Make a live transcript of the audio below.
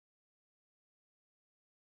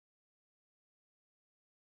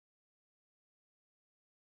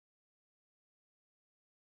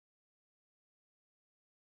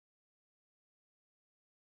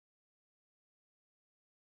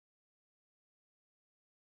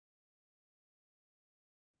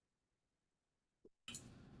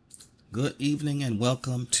Good evening and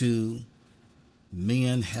welcome to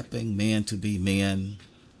Men Helping Men to Be Men,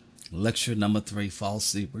 lecture number 3, fall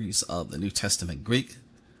series of the New Testament Greek,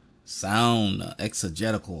 sound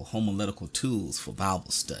exegetical homiletical tools for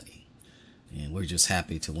Bible study. And we're just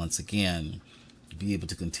happy to once again be able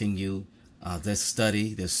to continue this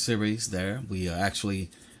study, this series there. We are actually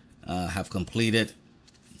have completed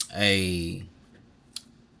a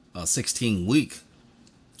 16-week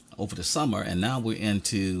over the summer, and now we're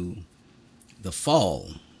into the fall,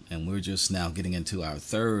 and we're just now getting into our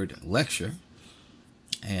third lecture,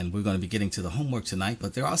 and we're going to be getting to the homework tonight,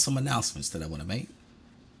 but there are some announcements that I want to make.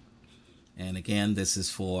 And again, this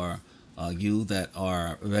is for you that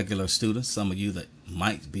are regular students, some of you that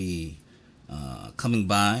might be coming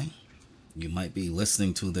by, you might be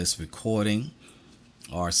listening to this recording,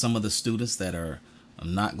 or some of the students that are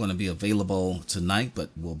not going to be available tonight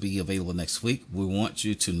but will be available next week. We want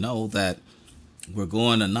you to know that we're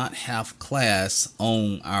going to not have class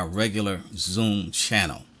on our regular Zoom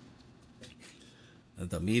channel.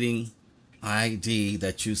 The meeting ID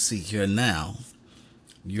that you see here now,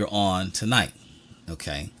 you're on tonight.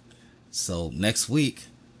 Okay, so next week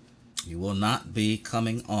you will not be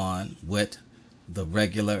coming on with the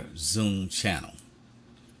regular Zoom channel.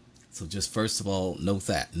 So just first of all, note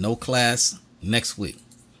that no class next week.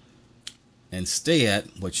 Instead,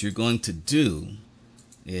 what you're going to do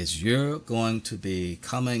is you're going to be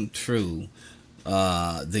coming through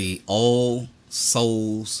the All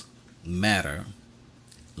Souls Matter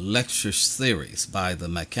lecture series by the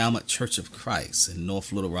McCalmont Church of Christ in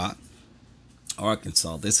North Little Rock,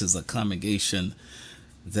 Arkansas. This is a congregation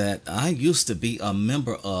that I used to be a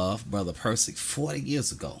member of, Brother Percy, 40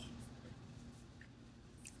 years ago.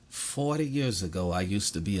 40 years ago, I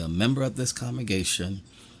used to be a member of this congregation,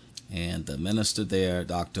 and the minister there,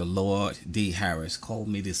 Dr. Lord D. Harris, called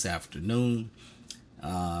me this afternoon,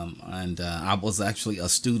 and I was actually a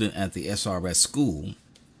student at the SRS school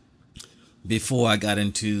before I got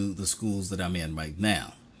into the schools that I'm in right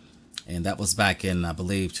now, and that was back in, I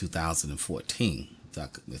believe, 2014.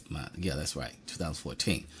 Yeah, that's right,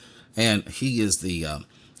 2014. And he is the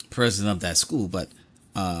president of that school, but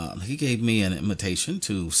he gave me an invitation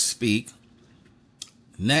to speak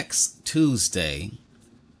next Tuesday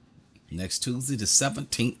the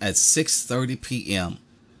 17th at 6:30 p.m.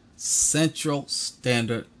 Central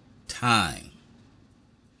Standard Time.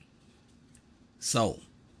 So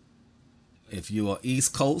if you are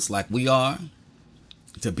East Coast like we are,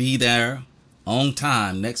 to be there on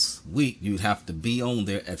time next week, you'd have to be on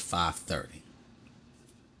there at 5:30.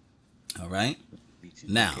 All right.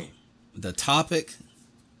 Now, the topic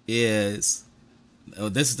is,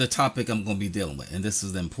 this is the topic I'm going to be dealing with, and this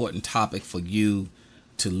is the important topic for you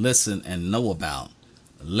to listen and know about.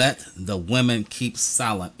 Let the women keep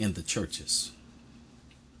silent in the churches.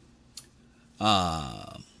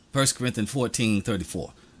 1 Corinthians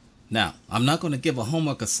 14:34. Now, I'm not going to give a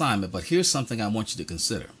homework assignment, but here's something I want you to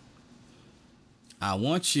consider. I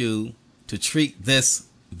want you to treat this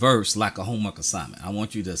verse like a homework assignment. I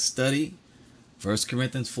want you to study 1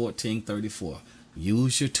 Corinthians 14:34.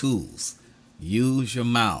 Use your tools. Use your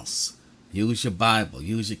mouse. Use your Bible.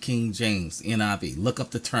 Use your King James, NIV. Look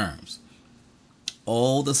up the terms.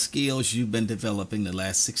 All the skills you've been developing the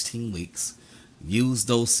last 16 weeks, use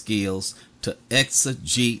those skills to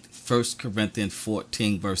exegete 1 Corinthians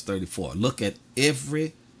 14, verse 34. Look at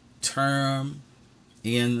every term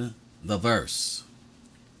in the verse.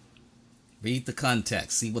 Read the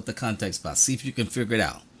context. See what the context is about. See if you can figure it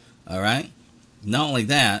out. All right? Not only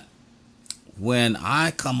that, when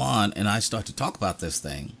I come on and I start to talk about this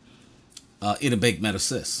thing, it'll make better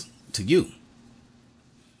sense to you.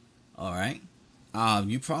 All right?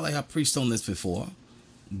 You probably have preached on this before,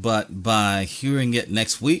 but by hearing it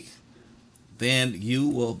next week, then you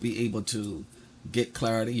will be able to get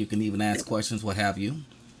clarity. You can even ask questions, what have you.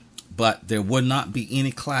 But there will not be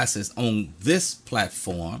any classes on this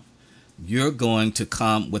platform. You're going to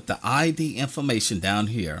come with the ID information down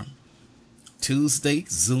here. Tuesday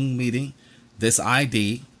Zoom meeting. This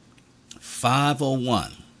ID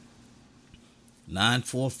 501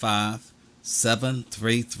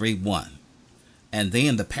 945-7331. And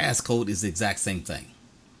then the passcode is the exact same thing.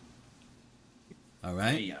 All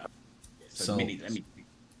right. So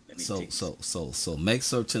make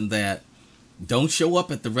certain that don't show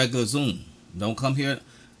up at the regular Zoom. Don't come here.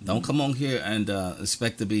 Don't come on here and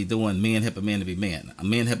expect to be doing men helping men to be men. A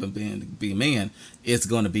men helping men to be men is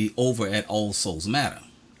going to be over at All Souls Matter.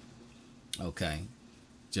 Okay.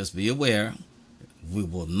 Just be aware. We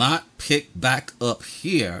will not pick back up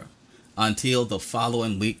here until the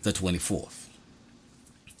following week, the 24th.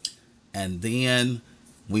 And then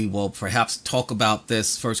We will perhaps talk about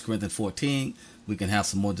this 1 Corinthians 14. We can have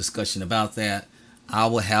some more discussion about that. I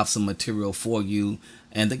will have some material for you.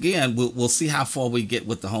 And again, we'll see how far we get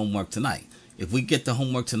with the homework tonight. If we get the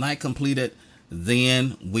homework tonight completed,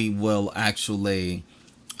 then we will actually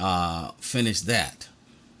finish that.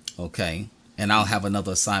 Okay? And I'll have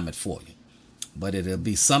another assignment for you. But it'll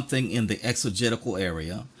be something in the exegetical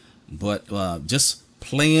area. But just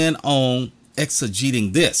plan on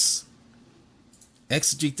exegeting this.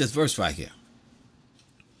 Exegete this verse right here.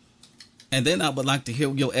 And then I would like to hear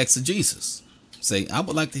your exegesis. Say, I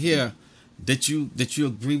would like to hear, did you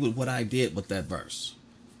agree with what I did with that verse?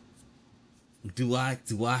 Do I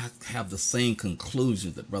have the same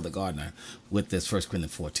conclusion that Brother Gardner with this 1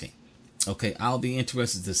 Corinthians 14? Okay, I'll be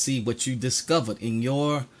interested to see what you discovered in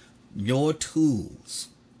your tools.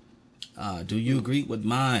 Do you agree with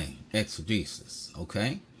my exegesis?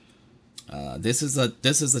 Okay. This is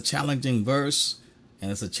a challenging verse,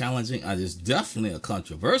 and it's it's definitely a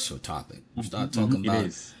controversial topic. You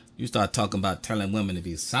start talking about telling women to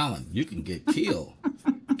be silent, you can get killed.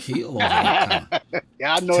 Over that kind of,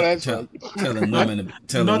 yeah, I know that's right. Telling women to be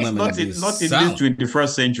silent. Not in this 21st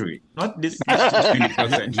century. Not this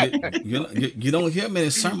 21st century. You don't hear many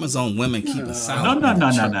sermons on women keeping silent.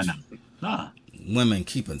 No. Women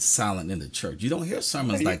keeping silent in the church. You don't hear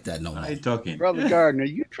sermons like that no more. Talking. Brother Gardner,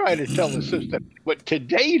 you try to tell the sister, but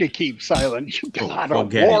today to keep silent, you got a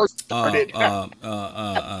war started. I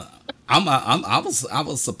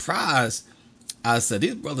was surprised. I said,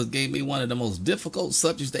 these brothers gave me one of the most difficult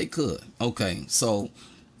subjects they could. Okay, so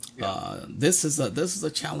this is a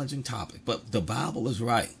challenging topic, but the Bible is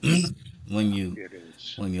right. When you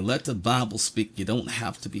let the Bible speak, you don't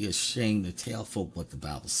have to be ashamed to tell folk what the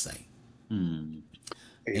Bible say. And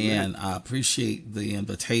I appreciate the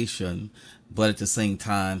invitation, but at the same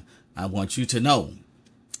time, I want you to know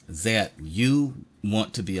that you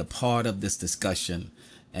want to be a part of this discussion,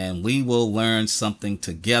 and we will learn something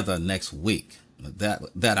together next week.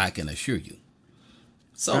 That I can assure you.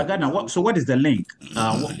 So, so what is the link?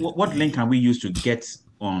 What link can we use to get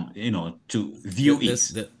on? To view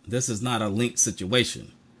it. This is not a link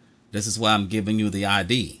situation. This is why I'm giving you the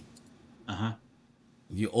ID.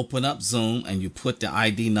 You open up Zoom and you put the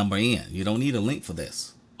ID number in. You don't need a link for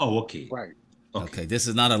this. Oh, okay. Right. Okay. This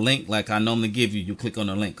is not a link like I normally give you. You click on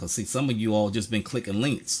the link. Because see, some of you all just been clicking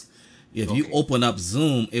links. If you open up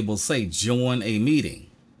Zoom, it will say join a meeting.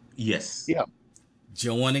 Yes. Yeah.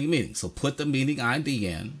 Join a meeting. So put the meeting ID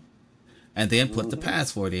in and then put the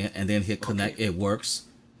password in and then hit connect. It works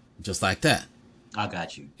just like that. I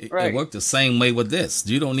got you. It worked the same way with this.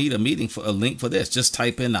 You don't need a link for this. Just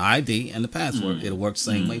type in the ID and the password. It'll work the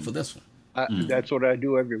same way for this one. That's what I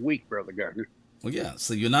do every week, Brother Gardner. Well, yeah.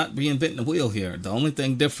 So you're not reinventing the wheel here. The only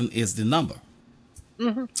thing different is the number.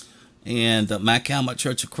 And Mount Carmel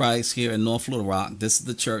Church of Christ here in North Little Rock. This is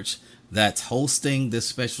the church that's hosting this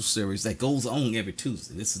special series that goes on every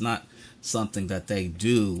Tuesday. This is not something that they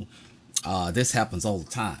do. This happens all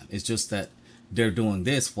the time. It's just that they're doing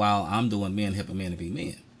this while I'm doing Men Helping Men to Be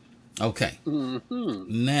Men. Okay.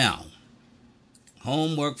 Now,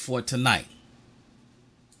 homework for tonight.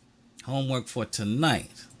 Homework for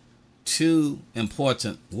tonight. 2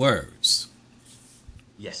 important words.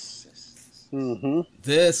 Yes.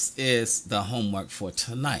 This is the homework for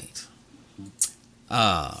tonight.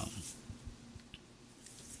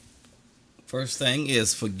 First thing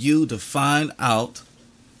is for you to find out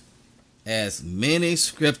as many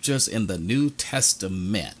scriptures in the New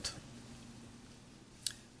Testament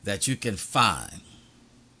that you can find.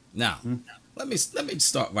 Now, let me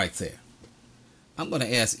start right there. I'm going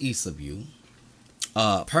to ask each of you.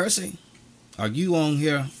 Percy, are you on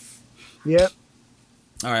here? Yep.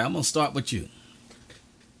 All right, I'm going to start with you.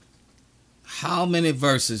 How many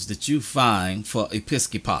verses did you find for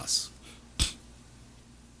Episkopos?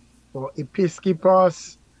 For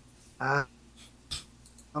Episkopos, 5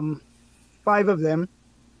 of them.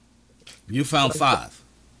 You found 5.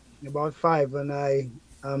 About 5, and I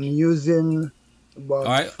am using about.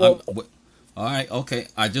 All right. 4. All right. Okay.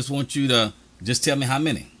 I just want you to just tell me how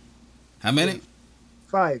many. How many?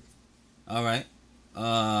 5. All right.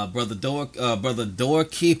 Brother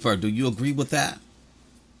Doorkeeper, do you agree with that?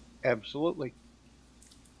 Absolutely.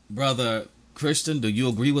 Brother Christian, do you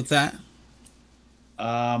agree with that?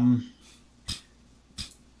 Do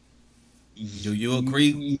you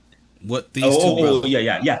agree with these two brothers?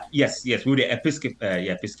 Yes. With the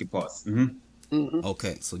Episkopos.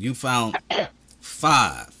 Okay, so you found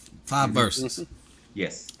 5 verses.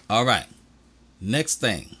 Yes. All right. Next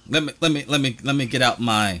thing, let me get out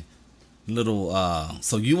my little.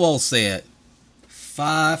 So you all said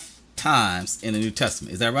 5 times in the New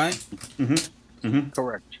Testament. Is that right?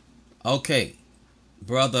 Correct. Okay,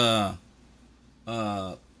 brother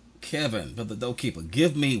Kevin, brother Dokeeper,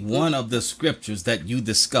 give me one of the scriptures that you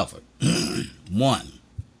discovered. One.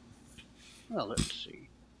 Well, let's see.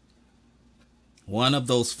 One of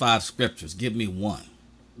those 5 scriptures. Give me one.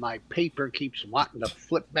 My paper keeps wanting to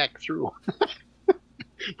flip back through.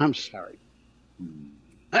 I'm sorry.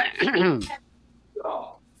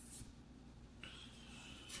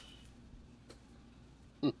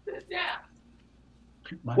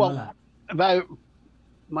 Well,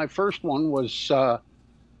 my first one was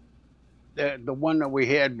the one that we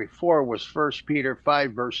had before was 1 Peter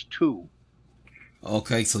 5 verse 2.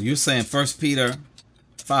 Okay, so you're saying 1 Peter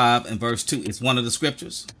 5 and verse 2 is one of the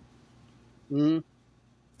scriptures? Mm-hmm.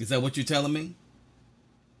 Is that what you're telling me?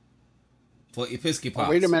 For Episcopos.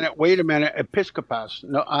 Oh, wait a minute. Episcopos.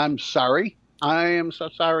 No, I'm sorry. I am so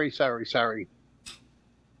sorry.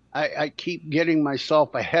 I keep getting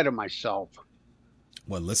myself ahead of myself.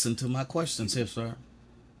 Well, listen to my questions here, sir.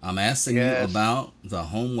 I'm asking you Yes. about the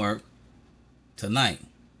homework tonight.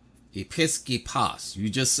 Episcopos. You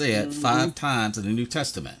just said 5 times in the New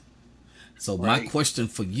Testament. So my Right. question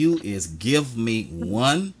for you is, give me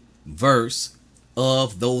one verse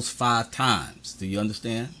of those 5 times. Do you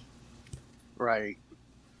understand? Right.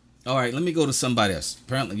 All right, let me go to somebody else.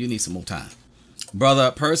 Apparently, you need some more time.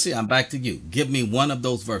 Brother Percy, I'm back to you. Give me one of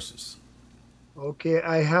those verses. Okay,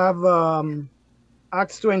 I have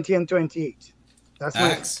Acts 20 and 28. That's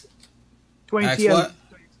Acts. my 20 Acts and what?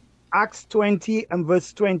 Acts 20 and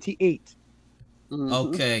verse 28. Mhm.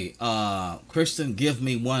 Okay, Christian, give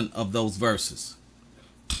me one of those verses.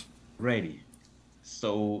 Ready.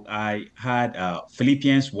 So I had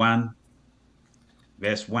Philippians 1,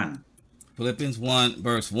 verse 1. Philippians 1,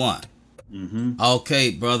 verse 1. Mm-hmm.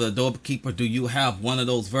 Okay, brother doorkeeper, do you have one of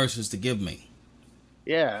those verses to give me?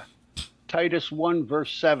 Yeah. Titus 1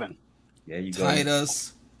 verse 7. There you go.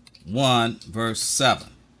 Titus 1, verse 7.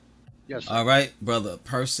 Yes. Sir. All right, brother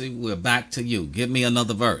Percy, we're back to you. Give me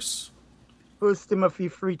another verse. 1 Timothy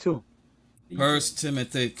 3:2. 1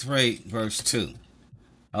 Timothy 3, verse 2.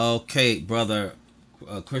 Okay, brother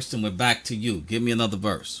Christian, we're back to you. Give me another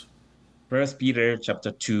verse. 1 Peter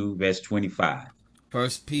chapter 2, verse 25. 1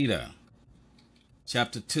 Peter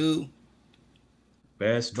chapter 2,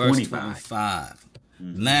 Verse verse 25. 25.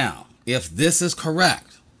 Now, if this is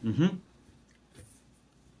correct, Mm-hmm.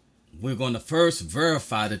 we're going to first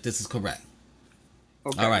verify that this is correct.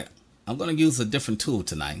 Okay. All right. I'm going to use a different tool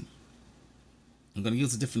tonight. The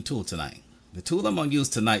tool I'm going to use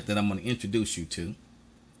tonight that I'm going to introduce you to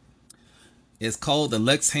is called the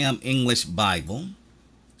Lexham English Bible.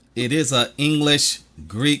 It is a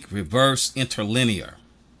English-Greek reverse interlinear.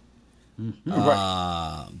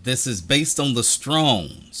 This is based on the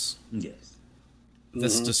Strong's. Yes.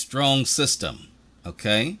 This is the Strong system.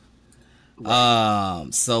 Okay.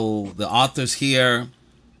 So the authors here,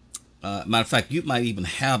 matter of fact, you might even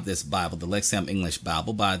have this Bible, the Lexham English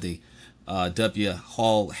Bible by the W.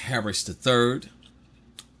 Hall Harris III.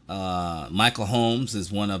 Michael Holmes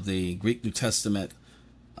is one of the Greek New Testament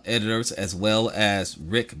editors, as well as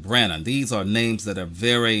Rick Brannon. These are names that are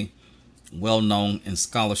very well known in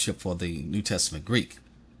scholarship for the New Testament Greek.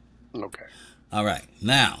 Okay. All right.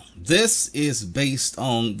 Now, this is based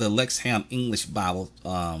on the Lexham English Bible,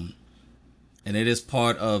 and it is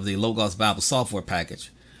part of the Logos Bible software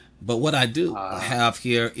package. But what I do have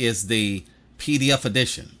here is the PDF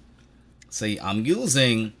edition. See, I'm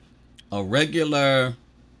using a regular,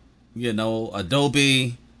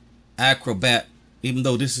 Adobe Acrobat, even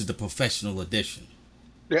though this is the professional edition.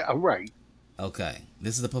 Yeah. Right. Okay,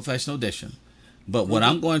 this is the professional edition. But what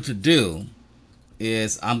I'm going to do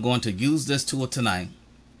is I'm going to use this tool tonight.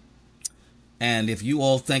 And if you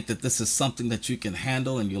all think that this is something that you can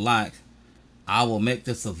handle and you like, I will make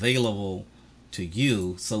this available to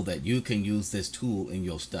you so that you can use this tool in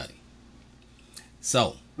your study.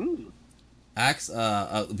 So, Acts,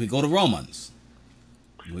 we go to Romans.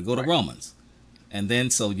 Romans. And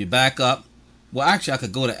then, so you back up. Well, actually, I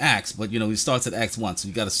could go to Acts, but, it starts at Acts 1. So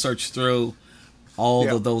you got to search through all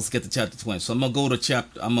of those to get to chapter 20. So I'm going to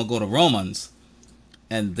go to Romans,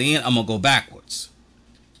 and then I'm going to go backwards.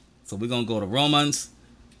 So we're going to go to Romans,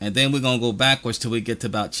 and then we're going to go backwards till we get to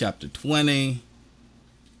about chapter 20.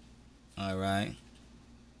 All right.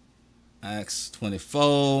 Acts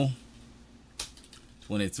 24,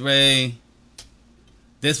 23.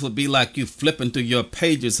 This would be like you flipping through your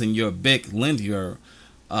pages in your big linear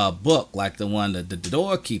book, like the one that the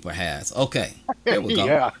doorkeeper has. Okay, here we go.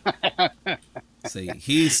 Yeah. See,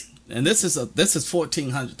 this is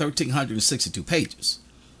 1,362 pages.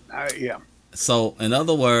 Yeah. So, in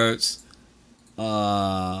other words,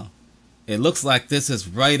 it looks like this is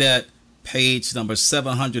right at page number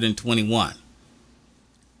 721.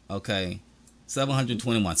 Okay,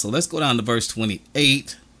 721. So let's go down to verse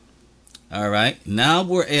 28. All right, now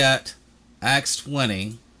we're at Acts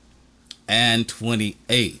 20 and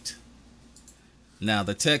 28. Now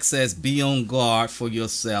the text says, be on guard for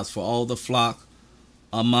yourselves, for all the flock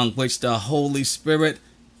among which the Holy Spirit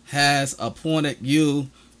has appointed you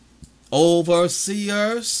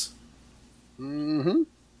overseers. Mm-hmm.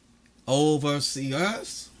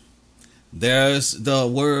 Overseers. There's the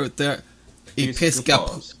word there,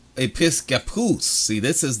 episcopus. See,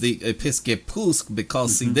 this is the episcopus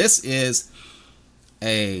because see, this is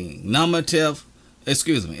a nominative.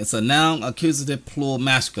 Excuse me, it's a noun accusative plural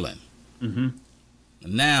masculine.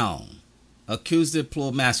 Noun accusative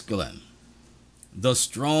plural masculine. The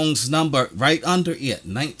Strong's number right under it,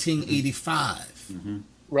 1985.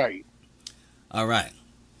 Right. All right,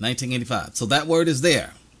 1985. So that word is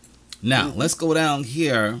there. Now let's go down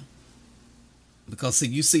here because see,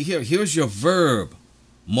 you see here, here's your verb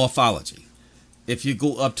morphology. If you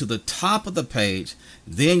go up to the top of the page,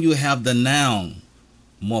 then you have the noun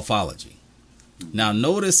morphology. Now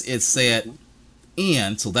notice it said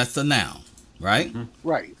in, so that's the noun, right?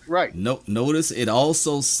 Right. Right. Notice it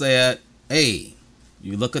also said a.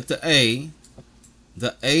 You look at the A.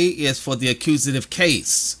 The A is for the accusative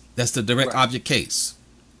case. That's the direct object case.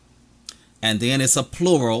 And then it's a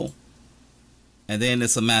plural. And then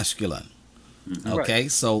it's a masculine. Okay,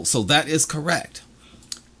 so that is correct.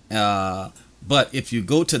 But if you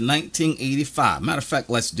go to 1985, matter of fact,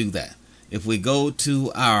 let's do that. If we go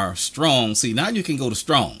to our Strong, see, now you can go to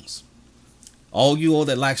Strong's. All you all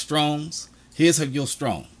that like Strong's, here's your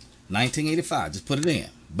Strong. 1985, just put it in.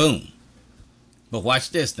 Boom. But watch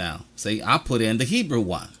this now. See, I put in the Hebrew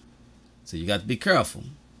one. So you got to be careful.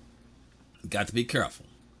 You got to be careful.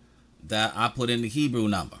 That I put in the Hebrew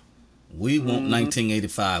number. We want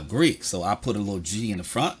 1985 Greek. So I put a little G in the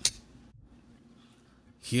front.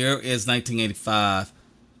 Here is 1985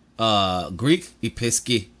 Greek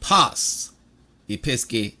episkopos.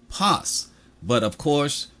 Episkopos. But of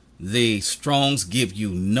course, the Strongs give you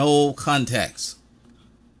no context.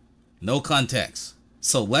 No context.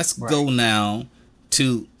 So let's go now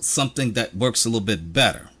to something that works a little bit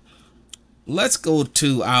better. Let's go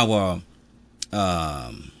to our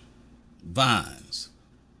Vines.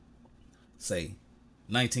 Say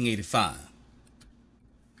 1985.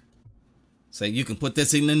 Say you can put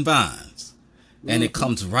this in Vines. And it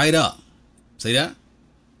comes right up. See that?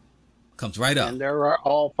 Comes right up. And there are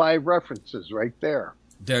all 5 references right there.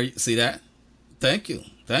 There, see that? Thank you.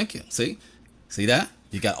 Thank you. See that?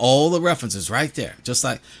 You got all the references right there. Just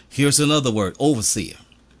like, here's another word, overseer.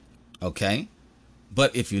 Okay?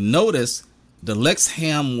 But if you notice, the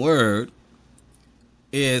Lexham word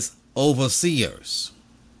is overseers.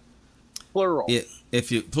 Plural.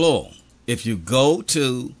 If you go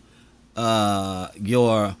to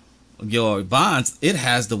your bonds, it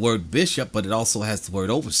has the word bishop, but it also has the word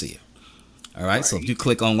overseer. All right? So if you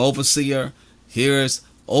click on overseer, here's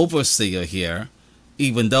overseer here.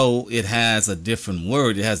 Even though it has a different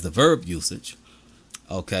word, it has the verb usage.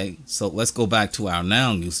 Okay, so let's go back to our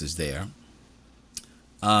noun usage there.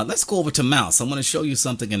 Let's go over to mouse. I'm going to show you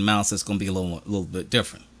something in mouse that's going to be a little bit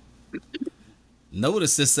different.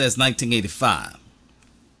 Notice this says 1985.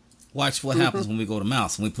 Watch what happens when we go to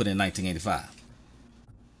mouse when we put in 1985.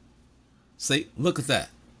 See, look at that.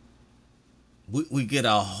 We get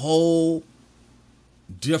a whole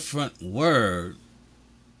different word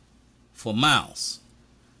for mouse.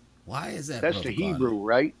 Why is that? That's the Hebrew,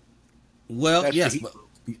 right? Well, That's yes,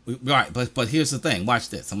 but here's the thing. Watch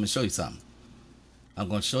this. I'm going to show you something. I'm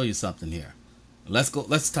going to show you something here. Let's go.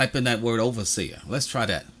 Let's type in that word overseer. Let's try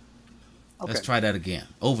that. Okay. Let's try that again.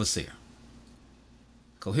 Overseer.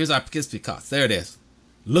 So here's our episkopos. There it is.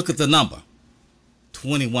 Look at the number.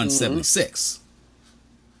 2176.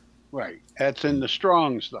 Right. That's in the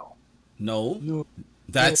Strongs, though. No.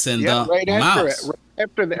 That's in Yeah, the right after mouse. it.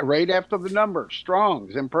 Right after the number,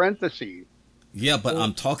 Strongs in parentheses. Yeah, but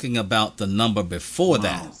I'm talking about the number before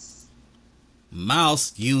that.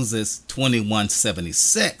 Mouse uses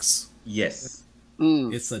 2176. Yes.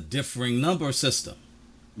 It's a differing number system.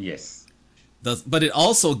 Yes. But it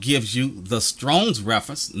also gives you the Strong's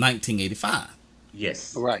reference, 1985.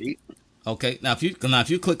 Yes. Right. Okay. Now if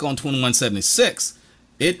you click on 2176,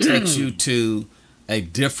 it takes you to a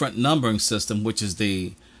different numbering system, which is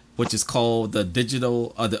called the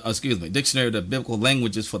Dictionary of the Biblical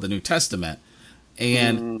Languages for the New Testament,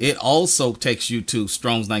 and it also takes you to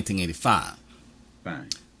Strong's 1985. Fine.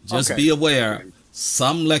 Just be aware,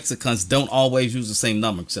 some lexicons don't always use the same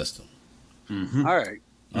numbering system. All right.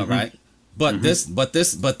 All right. But this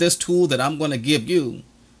tool that I'm going to give you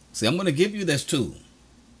See, I'm going to give you this tool.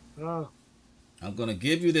 Oh, I'm going to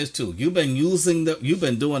give you this tool. You've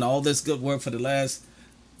been doing all this good work for the last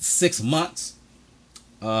 6 months.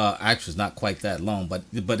 Actually, it's not quite that long, but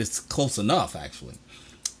it's close enough, actually.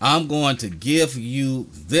 I'm going to give you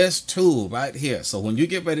this tool right here. So when you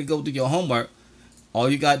get ready to go do your homework, all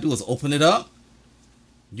you got to do is open it up.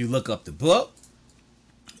 You look up the book.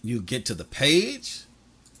 You get to the page.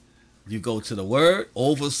 You go to the word,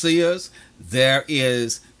 overseers. There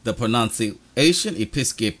is the pronunciation,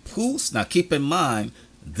 episkopos. Now keep in mind,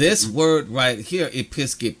 this word right here,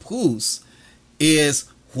 episkopos, is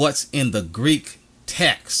what's in the Greek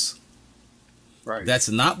text. Right. That's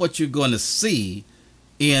not what you're going to see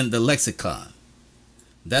in the lexicon.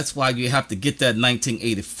 That's why you have to get that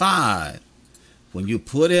 1985. When you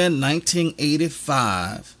put in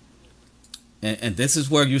 1985, and this is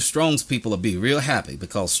where you Strong's people will be real happy,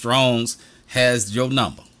 because Strong's has your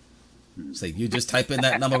number. So you just type in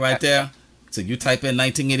that number right there. So you type in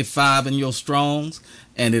 1985 in your Strong's,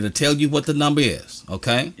 and it'll tell you what the number is.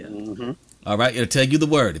 Okay? Yeah. Mm-hmm. All right? It'll tell you the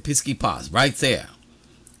word, episkopos, right there.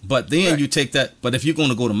 But then you take that. But if you're going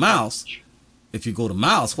to go to mouse,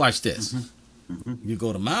 watch this. You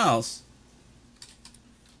go to mouse,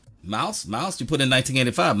 you put in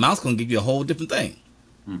 1985. Mouse going to give you a whole different thing.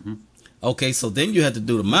 Okay, so then you have to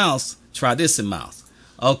do the mouse. Try this in mouse.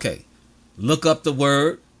 Okay, look up the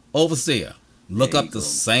word overseer. Look up the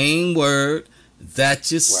same word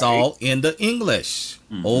that you saw in the English.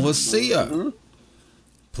 Overseer.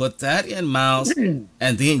 Put that in mouse, and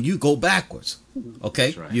then you go backwards.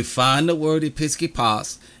 Okay, right. You find the word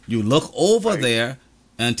episkopos. You look over there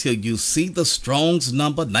until you see the Strong's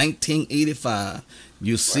number 1985.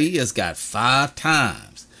 You see it's got 5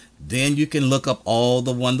 times. Then you can look up all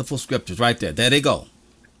the wonderful scriptures right there. There they go.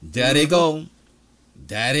 There they go.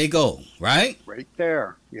 There they go. Right? Right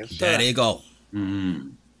there. Yes, sir. There they go.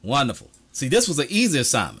 Wonderful. See, this was an easy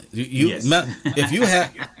assignment. Yes.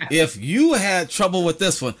 If you had trouble with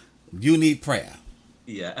this one, you need prayer.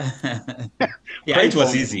 Yeah. It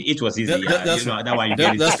was easy. It was easy. That's why you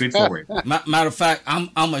did it straightforward. Matter of fact,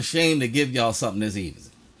 I'm ashamed to give y'all something this easy.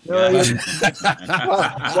 Well,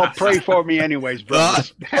 pray for me anyways, brother.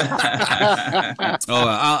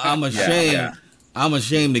 I'm ashamed. Yeah. I'm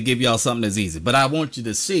ashamed to give y'all something that's easy. But I want you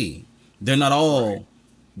to see they're not all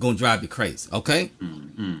going to drive you crazy. Okay?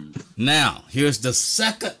 Now, here's the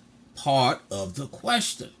second part of the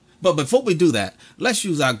question. But before we do that, let's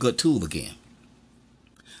use our good tool again.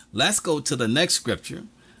 Let's go to the next scripture.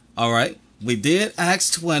 All right? We did Acts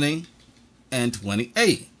 20 and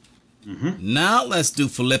 28. Now let's do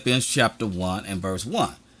Philippians chapter 1 and verse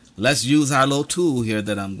 1. Let's use our little tool here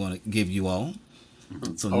that I'm going to give you all.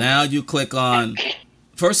 So now you click on,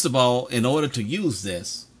 first of all, in order to use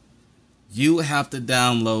this, you have to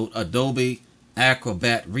download Adobe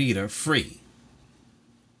Acrobat Reader free.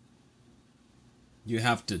 You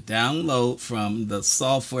have to download from the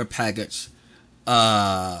software package.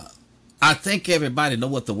 I think everybody know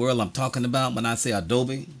what the world I'm talking about when I say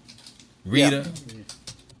Adobe Reader. Yeah.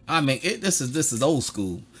 I mean, this is old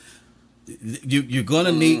school. You're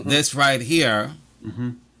gonna need this right here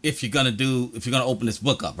if you're gonna open this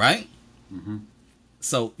book up, right?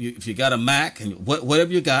 So if you got a Mac and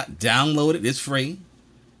whatever you got, download it. It's free.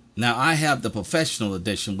 Now I have the professional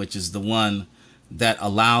edition, which is the one that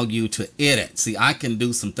allow you to edit. See, I can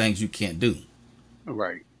do some things you can't do.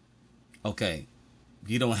 Right. Okay.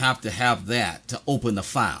 You don't have to have that to open the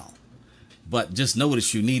file. But just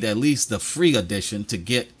notice you need at least the free edition to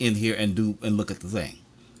get in here and look at the thing.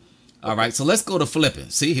 All right, so let's go to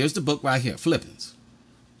Philippians. See, here's the book right here, Philippians.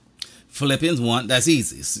 Philippians 1, that's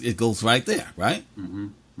easy. It goes right there, right?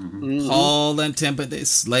 Paul and Timothy,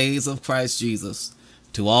 slaves of Christ Jesus,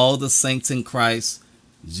 to all the saints in Christ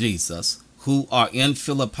Jesus, who are in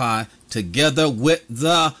Philippi, together with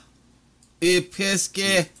the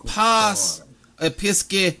episkopos.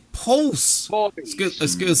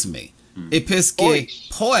 Excuse me.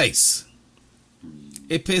 Episkopos.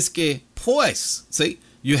 Episkopos. See,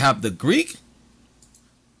 you have the Greek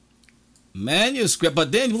manuscript,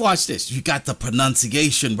 but then watch this. You got the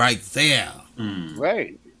pronunciation right there.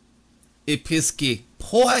 Right.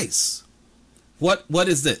 Episkopos. What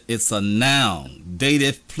is it? It's a noun,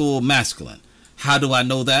 dative, plural, masculine. How do I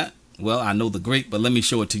know that? Well, I know the Greek, but let me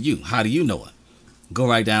show it to you. How do you know it? Go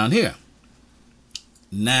right down here.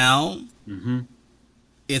 Noun.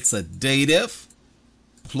 It's a dative,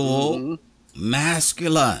 plural,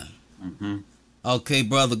 masculine. Okay,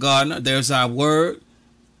 Brother Gardner, there's our word.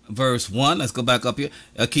 Verse 1. Let's go back up here.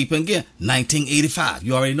 Keep it again. 1985.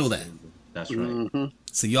 You already know that. That's right.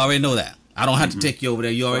 So you already know that. I don't have to take you over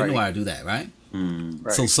there. You already know how to do that, right?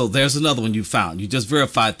 Right. So there's another one you found. You just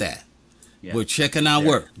verified that. Yeah. We're checking our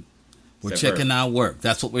work. We're It's a checking verb. our work.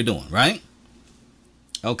 That's what we're doing, right?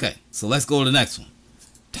 Okay, so let's go to the next one.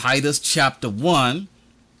 Titus chapter 1,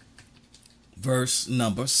 verse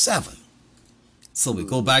number 7. So we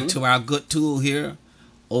go back to our good tool here,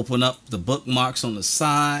 open up the bookmarks on the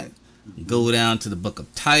side, go down to the book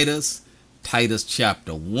of Titus, Titus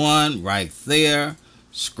chapter 1, right there.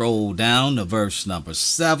 Scroll down to verse number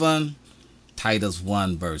 7. Titus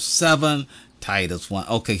 1, verse 7. Titus 1.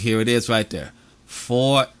 Okay, here it is right there.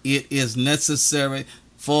 For it is necessary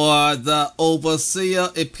for the overseer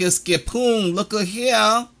episcopum. Look at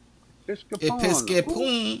here.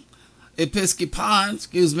 Episcopum. Episcopon,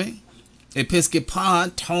 excuse me.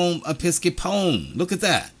 Episcopon, tome, episcopum. Look at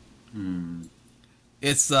that.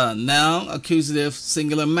 It's noun, accusative,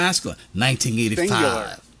 singular, masculine.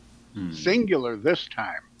 1985. Singular this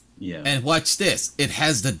time. Yeah. And watch this. It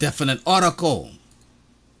has the definite article.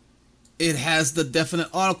 It has the definite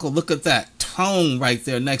article. Look at that. Tone right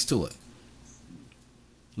there next to it.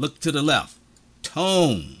 Look to the left.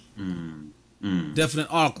 Tone. Definite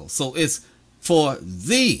article. So it's for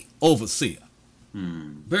the overseer.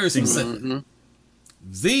 Very specific.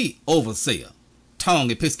 The overseer. Tone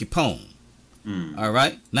episcopum. All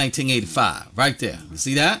right. 1985. Right there. You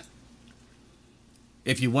see that?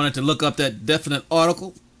 If you wanted to look up that definite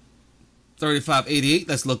article, 3588,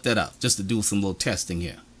 let's look that up just to do some little testing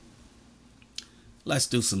here. Let's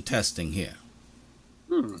do some testing here.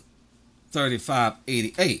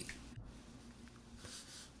 3588.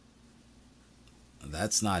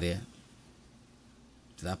 That's not it.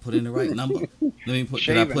 Did I put in the right number? Let me put.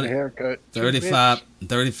 Did I Shaving, put it? haircut.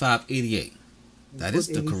 3588. That is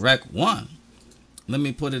the correct one. Let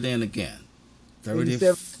me put it in again.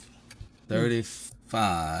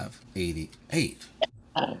 3588.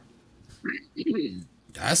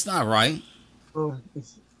 That's not right. Oh,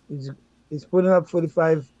 it's putting up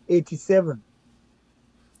 4587.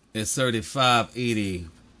 It's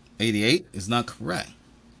 3588 is not correct.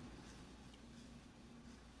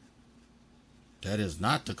 That is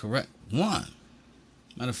not the correct one.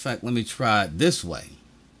 Matter of fact, let me try it this way.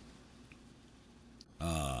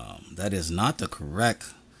 That is not the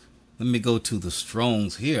correct. Let me go to the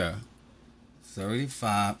Strongs here.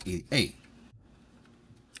 3588.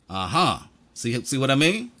 See what I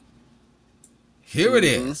mean? Here it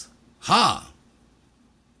is.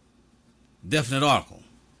 Definite article.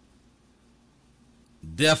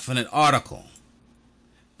 Definite article.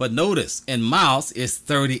 But notice in mouse it's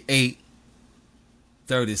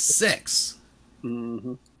 3836.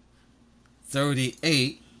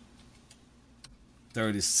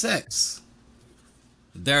 3836.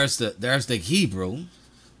 There's the Hebrew.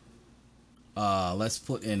 Let's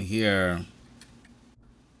put in here.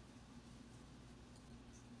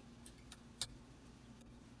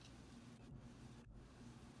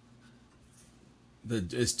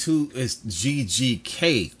 It's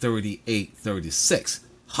GGK 3836.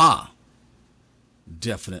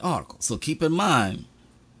 Definite article. So keep in mind,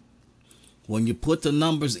 when you put the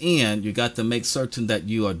numbers in, you got to make certain that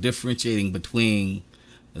you are differentiating between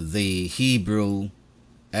the Hebrew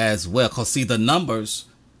as well. Because see, the numbers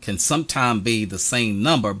can sometimes be the same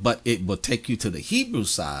number, but it will take you to the Hebrew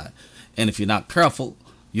side. And if you're not careful,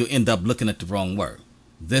 you'll end up looking at the wrong word.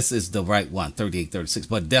 This is the right one, 3836.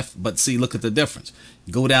 But see, look at the difference.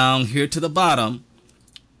 Go down here to the bottom.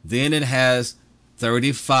 Then it has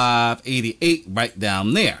 3588 right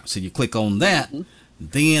down there. So you click on that.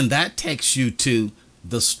 Then that takes you to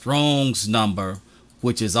the Strong's number,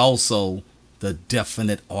 which is also the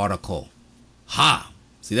definite article.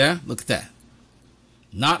 See there? Look at that.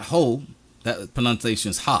 Not ho. That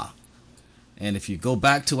pronunciation is ha. And if you go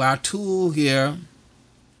back to our tool here,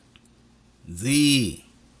 the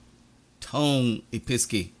tone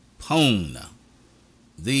episcopon,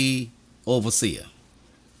 the overseer,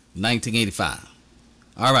 1985.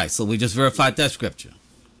 All right, so we just verified that scripture.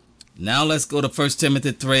 Now let's go to 1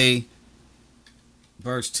 Timothy 3,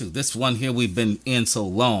 verse 2. This one here we've been in so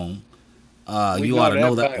long. You ought to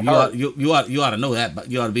know that. You ought to know that, but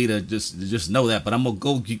you ought to be to just know that. But I'm gonna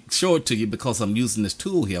go show it to you because I'm using this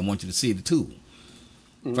tool here. I want you to see the tool.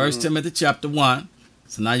 1 Timothy chapter 1.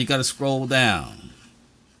 So now you got to scroll down.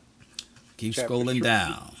 Keep scrolling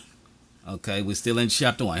down. Okay, we're still in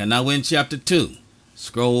chapter 1. And now we're in chapter 2.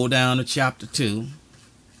 Scroll down to chapter 2.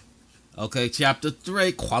 Okay, chapter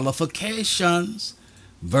 3, qualifications.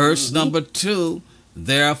 Verse number 2.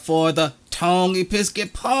 Therefore, the tongue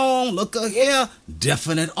episcopon. Look at here.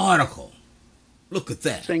 Definite article. Look at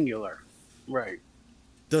that. Singular. Right.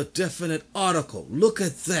 The definite article. Look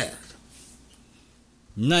at that.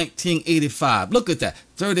 1985. Look at that.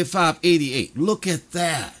 3588. Look at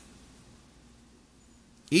that.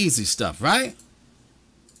 Easy stuff, right?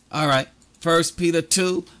 All right. 1 Peter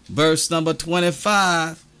 2, verse number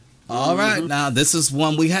 25. All right. Now, this is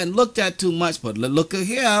one we hadn't looked at too much, but look at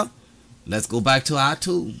here. Let's go back to our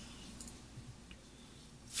tool.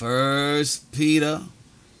 1 Peter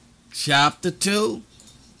chapter 2.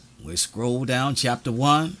 We scroll down chapter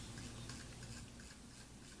 1.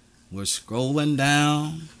 We're scrolling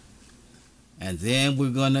down. And then we're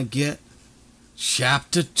going to get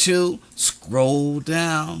chapter 2. Scroll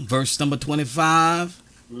down. Verse number 25.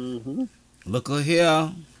 Look at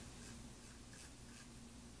here.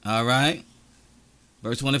 All right.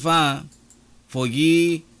 Verse 25. For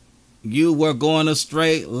you were going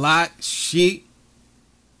astray like sheep,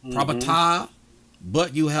 propata,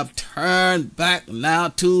 but you have turned back now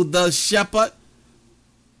to the shepherd.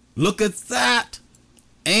 Look at that.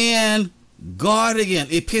 And guardian,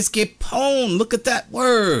 episkopon. Look at that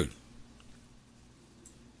word.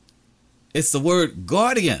 It's the word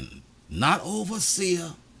guardian, not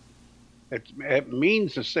overseer. It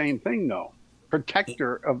means the same thing, though.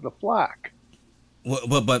 Protector of the flock.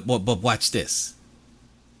 But watch this.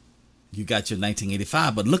 You got your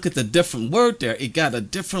 1985, but look at the different word there. It got a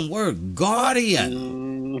different word,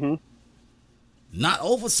 guardian, not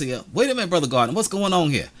overseer. Wait a minute, Brother Gardner. What's going on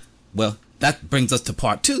here? Well, that brings us to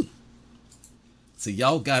part 2. See,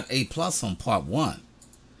 y'all got A+ on part 1.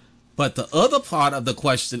 But the other part of the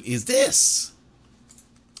question is this.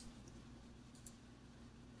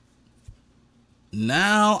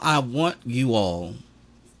 Now I want you all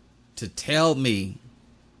to tell me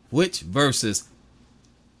which verses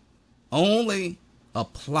only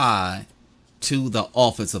apply to the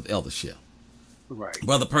office of eldership. Right.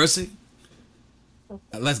 Brother Percy,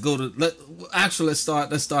 let's go to let's start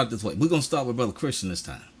this way. We're going to start with Brother Christian this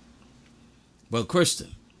time. Brother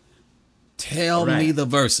Christian, tell me the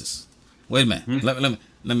verses. Wait a minute.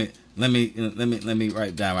 Let me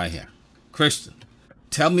write down right here. Christian,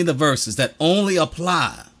 tell me the verses that only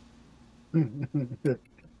apply.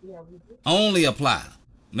 Only apply.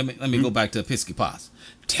 Let me go back to Episcopos.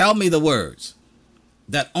 Tell me the words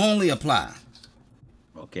that only apply.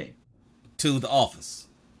 Okay. To the office.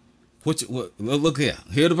 Look here.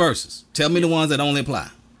 Here are the verses. Tell me the ones that only apply.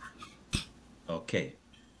 Okay.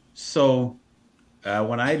 So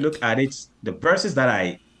when I look at it, the verses that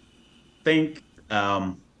I think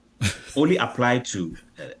only apply to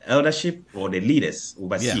eldership or the leaders,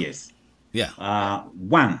 overseers. Yeah.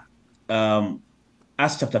 One,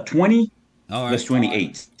 Acts chapter 20, verse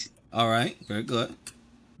 28. All right. Very good.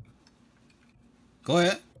 Go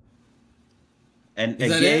ahead. And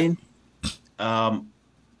again,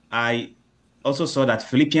 I also saw that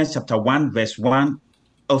Philippians chapter 1, verse 1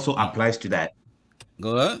 also applies to that.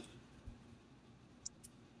 Go ahead.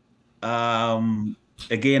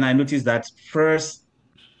 Again, I noticed that First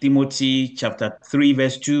Timothy chapter 3,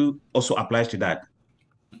 verse 2 also applies to that.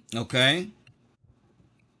 Okay.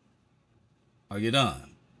 Are you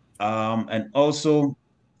done? And also,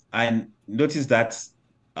 I noticed that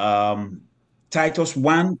Titus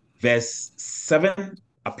 1, verse 7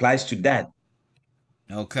 applies to that.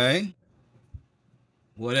 Okay.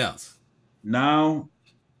 What else? Now,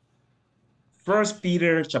 First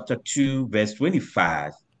Peter chapter 2, verse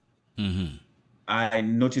 25. I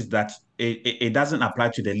noticed that it doesn't apply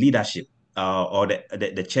to the leadership or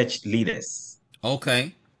the church leaders.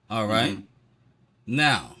 Okay. All right.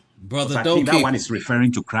 Now, Brother I think that one is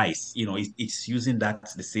referring to Christ. You know, it's using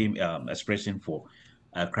that the same expression for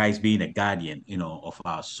Christ being a guardian, of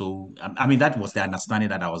our soul. I mean, that was the understanding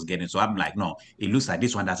that I was getting. So I'm like, no, it looks like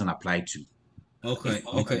this one doesn't apply to. Okay.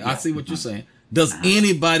 Okay. I see what you're saying. Does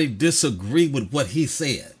anybody disagree with what he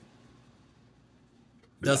said?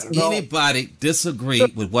 Does anybody disagree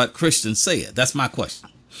with what Christian said? That's my question.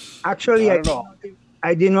 Actually,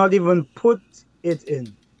 I did not even put it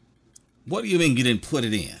in. What do you mean you didn't put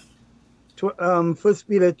it in? First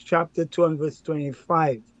Peter chapter 2 and verse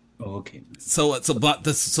 25. Oh, okay. So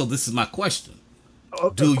this is my question.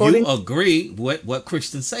 Do you agree with what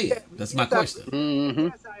Christian said? That's my question.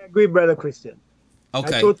 Yes, I agree, Brother Christian.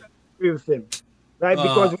 Okay. I totally agree with him. Right?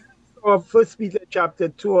 Because when I saw First Peter chapter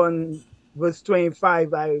 2 and verse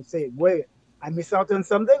 25, I say, wait, I miss out on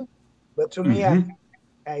something? But to me,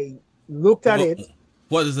 I looked at it.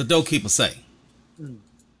 What does the doorkeeper say?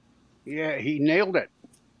 Yeah, he nailed it.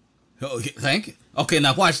 Okay, thank you. Okay,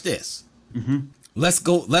 now watch this. Let's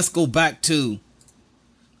go back to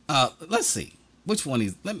let's see. Which one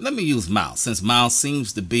is let me use Miles, since Miles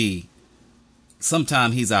seems to be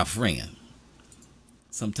sometimes he's our friend.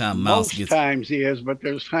 Sometimes Mouse Most times he is, but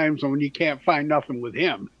there's times when you can't find nothing with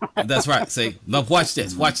him. That's right. See, now watch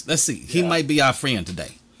this. Watch. Let's see. He might be our friend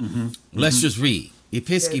today. Let's just read.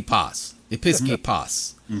 Episkopos.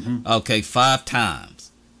 Episkopos. Okay, 5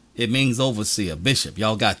 times. It means overseer, bishop.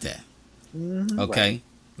 Y'all got that? Okay. Right.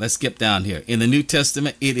 Let's skip down here. In the New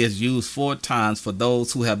Testament, it is used 4 times for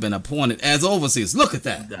those who have been appointed as overseers. Look at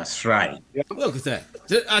that. That's right. Look at that.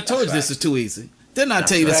 I told you this is too easy. Didn't I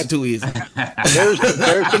tell you this is too easy? There's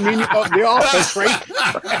the meaning of the office, right?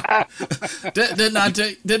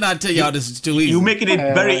 Didn't I tell y'all this is too easy? You're making it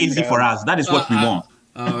very easy for us. That is what we want.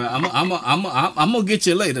 I'm gonna get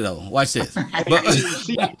you later though. Watch this. But,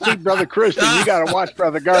 see, Brother Christian, you gotta watch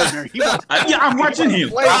Brother Gardner. Yeah, I'm watching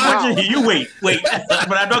him. I'm watching him. You wait.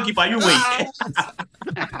 But I don't keep on. You wait.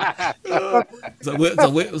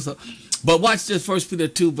 But watch this, 1 Peter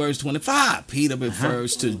 2, verse 25. Peter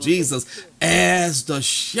refers to Jesus as the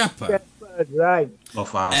shepherd, right,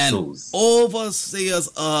 of our and souls, overseers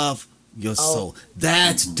of your soul.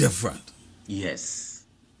 That's different. Yes,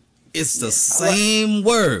 it's the same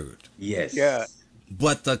word. Yes, yeah,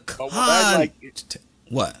 but the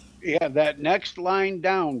what? Yeah, that next line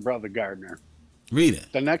down, Brother Gardner. Read it.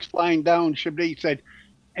 The next line down should be said.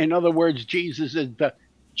 In other words, Jesus is the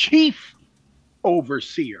chief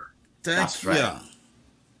overseer. That's right. Yeah.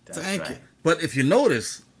 Thank you. But if you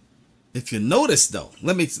notice though,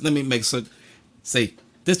 let me make sure. Say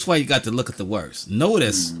this is why you got to look at the words.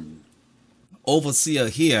 Notice overseer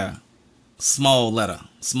here, small letter,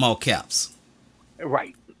 small caps.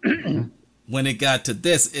 Right. When it got to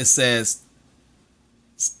this, it says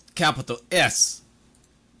capital S,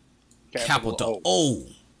 capital O.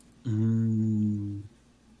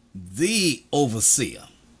 The overseer,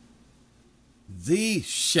 the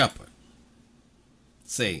shepherd.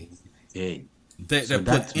 Say, they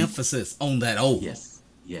put emphasis on that O. Yes.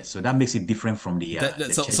 So that makes it different from the.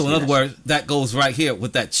 So in other words, that goes right here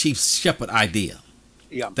with that chief shepherd idea.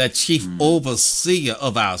 Yeah. That chief overseer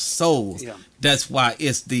of our souls. Yeah. That's why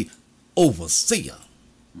it's the overseer.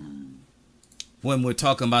 When we're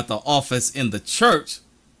talking about the office in the church,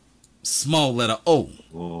 small letter O.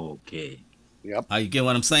 Okay. Yep. You get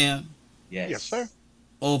what I'm saying? Yes, sir.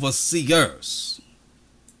 Overseers.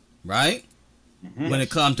 Right? When it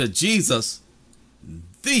comes to Jesus,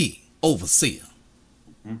 the overseer.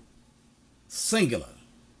 Singular.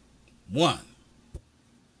 One.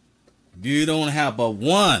 You don't have but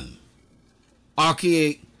one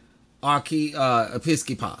episkopos.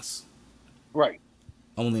 Right.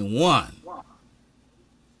 Only one.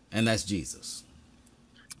 And that's Jesus.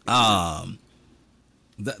 But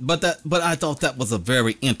I thought that was a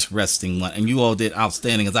very interesting one, and you all did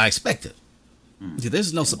outstanding as I expected.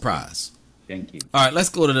 There's no surprise. Thank you. All right, let's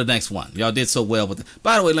go to the next one. Y'all did so well with it.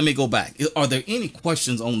 By the way, let me go back. Are there any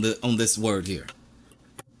questions on this word here?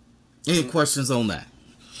 Any questions on that?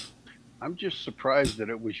 I'm just surprised that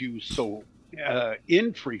it was used so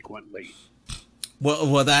infrequently.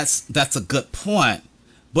 Well, that's a good point.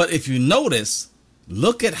 But if you notice,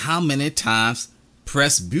 look at how many times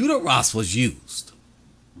presbyteros was used.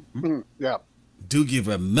 Yeah. Do you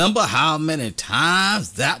remember how many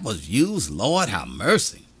times that was used? Lord, have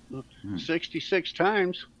mercy. 66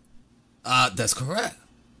 times. That's correct.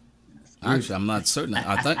 Actually, I'm not certain.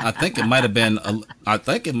 I think it might have been.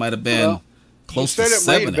 Close to 70. You said it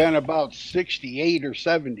might have been about 68 or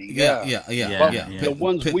 70. Yeah. The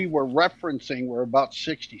ones we were referencing were about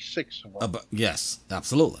 66 of them. Yes,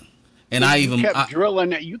 absolutely. And you kept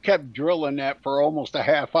drilling it. You kept drilling that for almost a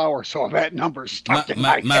half hour, so that number stuck in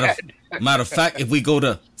my head. Matter of fact, if we go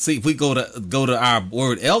to our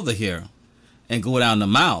word elder here, and go down to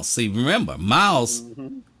miles. See, remember, miles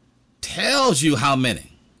tells you how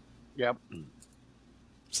many. Yep.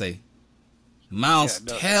 See, miles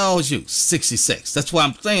tells you 66. That's why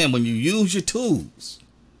I'm saying when you use your tools,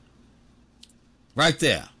 right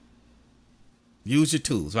there. Use your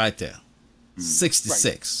tools right there.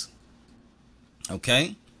 66. Right.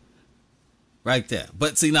 Okay? Right there.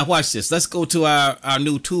 But see, now watch this. Let's go to our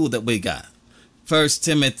new tool that we got. 1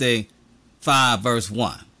 Timothy 5, verse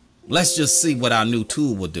 1. Let's just see what our new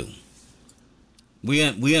tool will do. We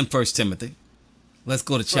in 1 Timothy. Let's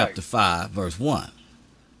go to chapter 5, verse 1.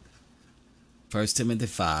 1 Timothy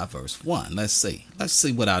 5, verse 1. Let's see. Let's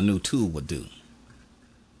see what our new tool will do.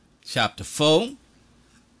 Chapter 4.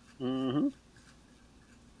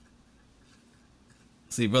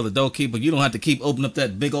 See, Brother Doorkeeper, you don't have to keep opening up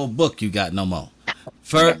that big old book you got no more.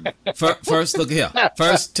 First, look here.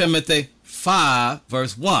 1 Timothy 5,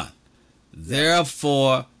 verse 1.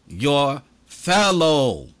 Therefore, your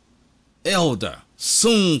fellow elder,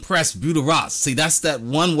 soon presbyteros. See, that's that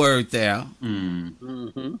one word there.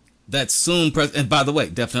 That soon and by the way,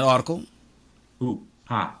 definite article. Who?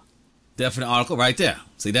 Ha. Definite article right there.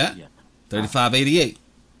 See that? Yeah. 3588.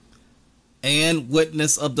 And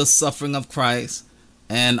witness of the suffering of Christ,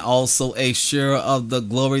 and also a share of the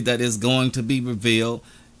glory that is going to be revealed.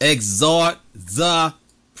 Exhort the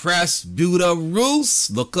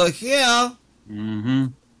presbyterus. Look at here.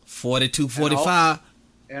 4245.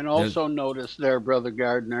 And also notice there, Brother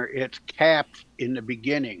Gardner, it's capped in the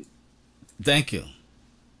beginning. Thank you.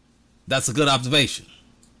 That's a good observation.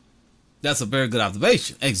 That's a very good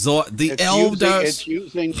observation. Exhort the elders. It's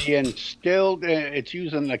using the instilled, it's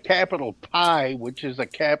using the capital Pi, which is a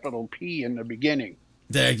capital P in the beginning.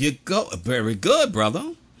 There you go. Very good,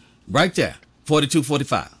 brother. Right there.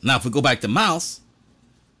 4245. Now, if we go back to mouse,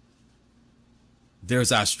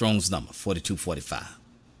 there's our Strong's number,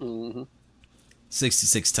 4245.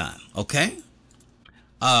 66 times. Okay?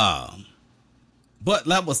 But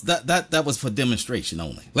that was for demonstration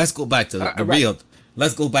only. Let's go back to the real.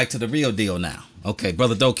 Let's go back to the real deal now. Okay,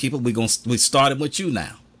 Brother Doorkeeper, we started with you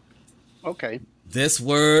now. Okay. This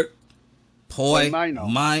word,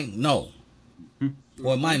 poimino.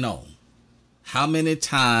 How many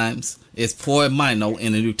times is poimino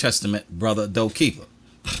in the New Testament, Brother Doorkeeper?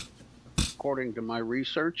 According to my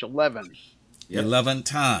research, 11. 11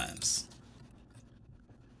 times.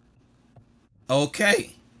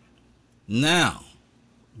 Okay. Now,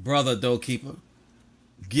 Brother Doorkeeper,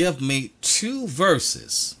 give me 2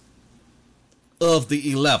 verses of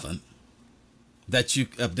the 11 that you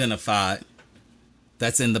identified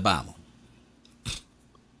that's in the Bible.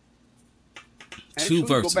 Actually, 2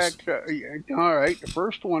 verses. Go back to, all right. The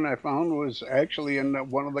first one I found was actually in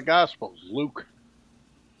one of the Gospels, Luke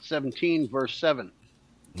 17, verse 7.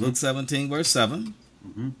 Luke 17, verse 7.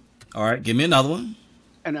 All right, give me another one.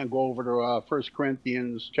 And then go over to 1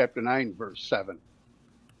 Corinthians chapter 9, verse 7.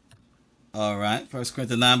 All right, 1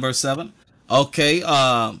 Corinthians 9, verse 7. Okay,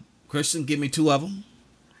 Christian, give me 2 of them.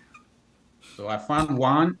 So I found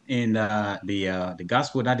one in the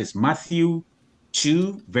gospel, that is Matthew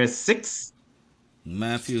 2, verse 6.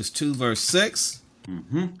 Matthew 2, verse 6.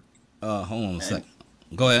 Hold on a second.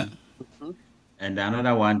 Go ahead. And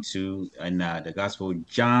another one too in the gospel,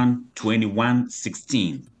 John 21,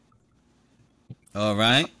 16. All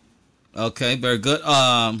right. Okay, very good.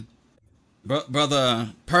 Brother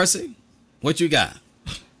Percy, what you got?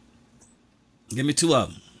 Give me 2 of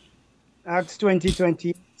them. Acts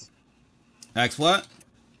 20:28. Acts what?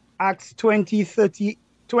 Acts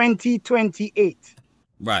 20:28.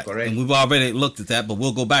 Right. Correct. And we've already looked at that, but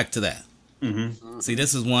we'll go back to that. See,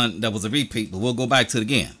 this is one that was a repeat, but we'll go back to it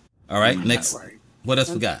again. All right. Next. Right. What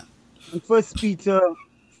else we got? And 1 Peter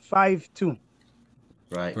 5:2.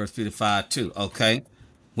 Right. 1 Peter 5:2. Okay.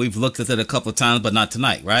 We've looked at it a couple of times, but not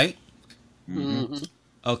tonight, right?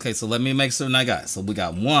 Okay, so let me make certain I got it. So we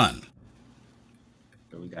got 1.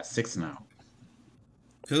 So we got 6 now.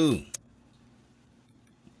 2.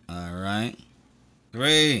 All right.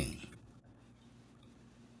 3.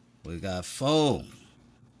 We got 4.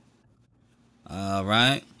 All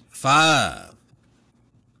right. 5.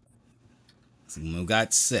 So we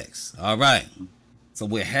got 6. All right. So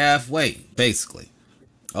we're halfway, basically.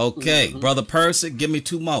 Okay, Brother Percy, give me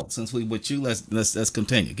 2 more. Since we with you, let's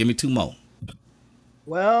continue. Give me 2 more.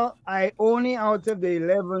 Well, I only out of the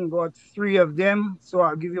 11 got 3 of them, so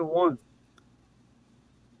I'll give you 1.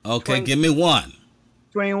 Okay, give me 1.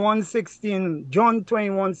 21:16. John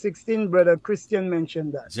 21:16. Brother Christian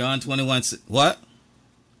mentioned that. John 21. What?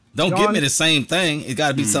 Don't give me the same thing. It got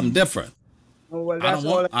to be something different. Oh,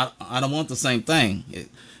 well, I don't want the same thing.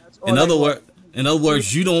 In other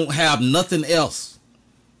words, you don't have nothing else.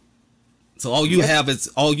 So all you have is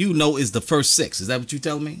all you know is the first 6. Is that what you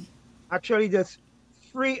tell me? Actually, just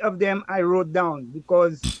 3 of them I wrote down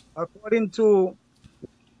because according to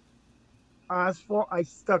as for I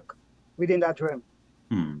stuck within that realm.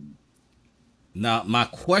 Now my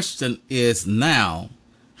question is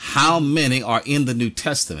how many are in the New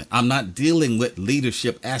Testament? I'm not dealing with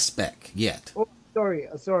leadership aspect yet. Oh, sorry.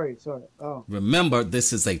 Oh. Remember,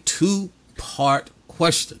 this is a 2-part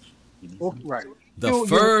question. Oh, Right.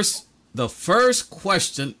 The first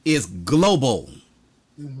question is global.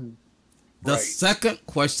 The second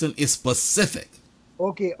question is specific.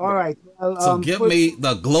 Okay, all right. Well, So give me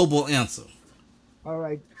the global answer. All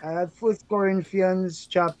right. I had 1 Corinthians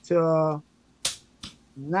chapter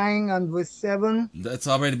 9 and verse 7. That's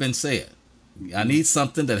already been said. I need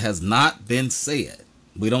something that has not been said.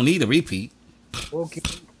 We don't need a repeat. Okay.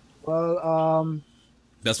 Well,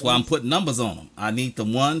 That's why I'm putting numbers on them. I need the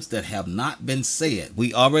ones that have not been said.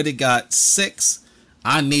 We already got 6.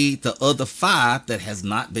 I need the other 5 that has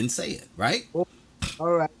not been said, right?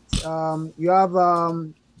 all right. You have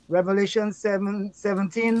 1 Revelation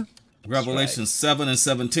 7:17. Revelation 7 and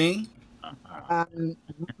 17. And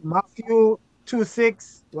Matthew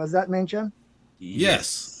 2:6. Was that mentioned?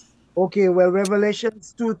 Yes. Okay, well,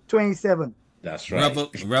 Revelations 2:27. That's right.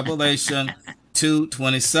 Revelation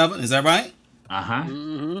 2:27. Is that right?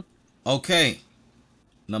 Okay.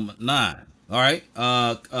 Number 9. All right.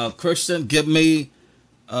 Christian, give me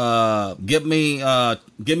 2 of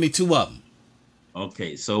them.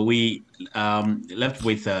 Okay, so we left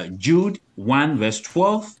with Jude 1 verse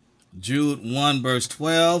 12. Jude 1 verse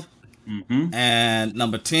 12. And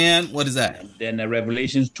number 10, what is that? And then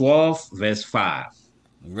Revelation 12 verse 5.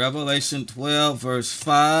 Revelation 12 verse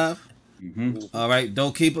 5. All right,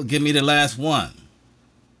 Doorkeeper, give me the last one.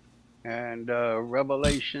 And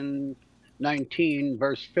Revelation 19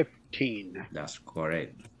 verse 15. That's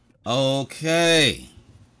correct. Okay.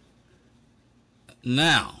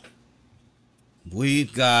 Now,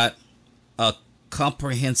 we've got a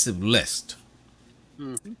comprehensive list.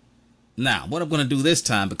 Now, what I'm going to do this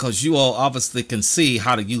time, because you all obviously can see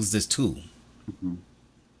how to use this tool.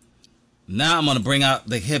 Now I'm going to bring out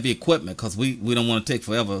the heavy equipment, because we don't want to take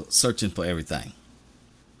forever searching for everything.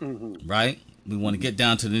 Right? We want to get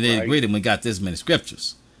down to the nitty-gritty, and we got this many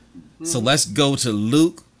scriptures. So let's go to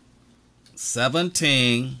Luke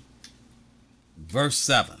 17, verse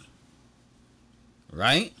 7.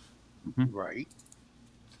 Right? Right.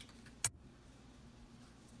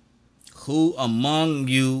 Who among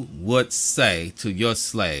you would say to your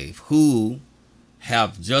slave, who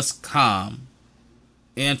have just come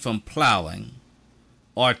in from plowing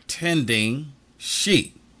or tending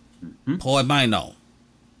sheep? Poimino.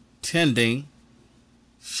 Tending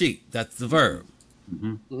sheep. That's the verb.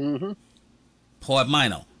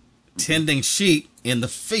 Poimino. Tending sheep in the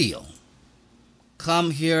field.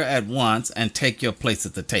 Come here at once and take your place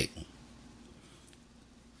at the table.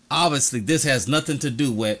 Obviously, this has nothing to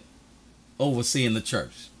do with overseeing the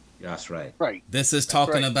church. That's right. Right. This is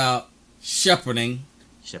talking about shepherding.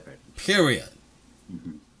 Shepherd. Period.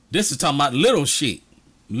 This is talking about literal sheep,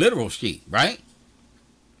 right?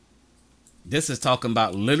 This is talking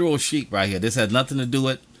about literal sheep right here. This has nothing to do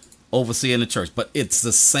with overseeing the church, but it's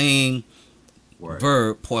the same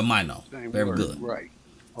verb, poimino. Same Very word. good. Right.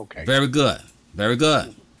 Okay. Very good. Very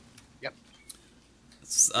good. Yep.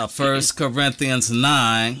 1 Corinthians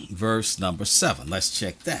 9, verse number 7. Let's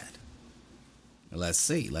check that. Let's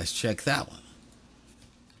see. Let's check that one.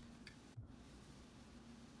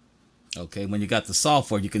 Okay, when you got the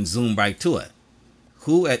software, you can zoom right to it.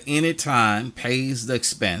 Who at any time pays the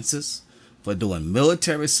expenses for doing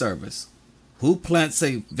military service? Who plants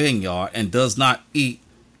a vineyard and does not eat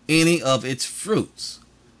any of its fruits?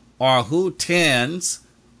 Or who tends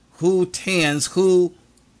poimino?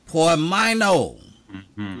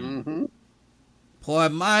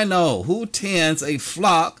 Poimino, who tends a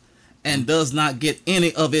flock and does not get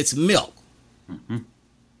any of its milk?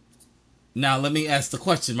 Now, let me ask the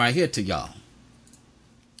question right here to y'all.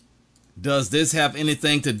 Does this have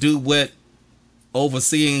anything to do with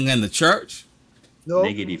overseeing in the church? No.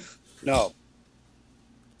 Negative. No.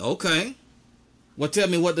 Okay. Well, tell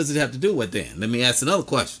me, what does it have to do with then? Let me ask another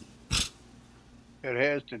question. It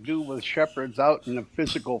has to do with shepherds out in the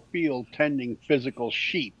physical field tending physical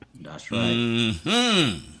sheep. That's right.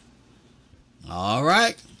 All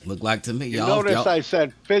right. Look like to me, You y'all. notice I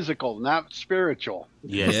said physical, not spiritual.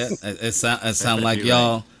 Yes. Yeah, it sound like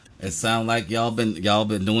y'all. It sound like y'all been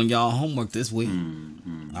doing y'all homework this week.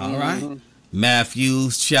 All right.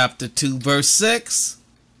 Matthew chapter 2 verse 6.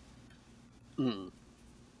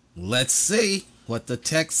 Let's see what the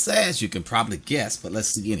text says. You can probably guess, but let's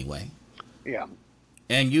see anyway. Yeah.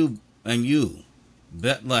 And you,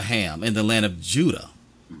 Bethlehem, in the land of Judah,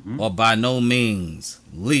 are by no means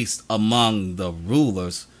least among the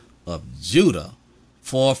rulers of Judah,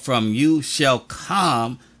 for from you shall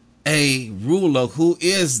come a ruler who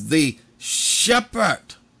is the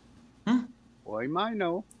shepherd.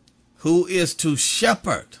 Poimino. Who is to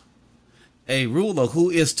shepherd. A ruler who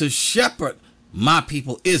is to shepherd my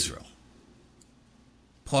people Israel.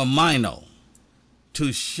 Poimino.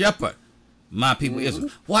 To shepherd my people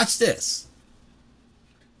Israel. Watch this.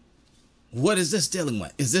 What is this dealing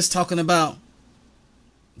with? Is this talking about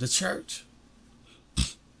the church?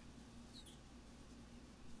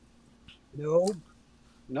 No.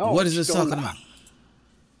 No. What is this still talking not. about?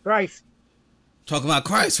 Christ. Talking about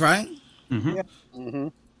Christ, right? Yeah.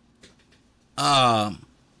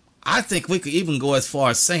 I think we could even go as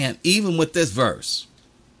far as saying, even with this verse,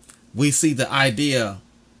 we see the idea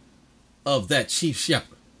of that chief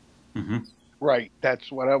shepherd. Right. That's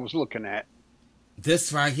what I was looking at.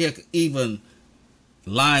 This right here even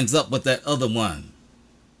lines up with that other one,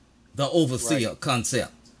 the overseer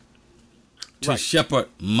concept. to shepherd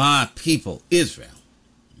my people, Israel.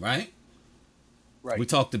 Right? Right. We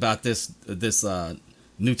talked about this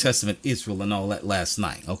New Testament Israel and all that last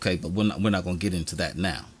night. Okay, but we're not going to get into that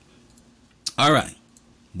now. All right.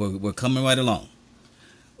 We're coming right along.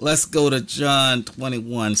 Let's go to John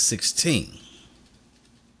 21:16.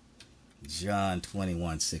 John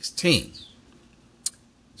 21:16.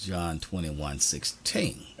 John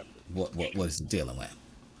 21:16. What is it dealing with?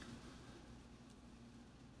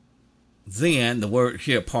 Then, the word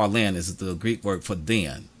here, parlen, is the Greek word for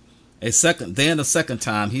then. The second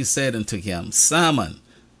time he said unto him, Simon,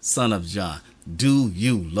 son of John, do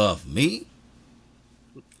you love me?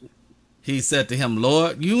 He said to him,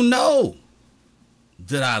 Lord, you know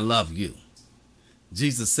that I love you.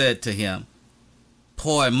 Jesus said to him,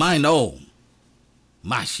 Poimaino,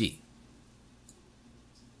 my sheep.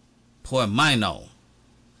 Poimaino,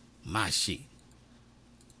 my sheep.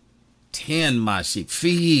 Tend my sheep.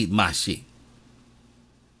 Feed my sheep.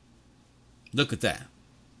 Look at that.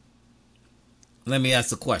 Let me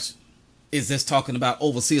ask a question. Is this talking about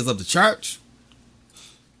overseers of the church?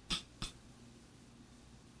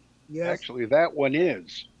 Yes. Actually, that one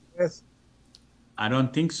is. Yes. I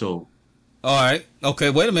don't think so. All right. Okay.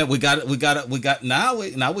 Wait a minute. We got now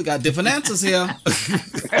we got different answers here.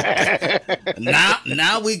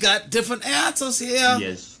 now we got different answers here.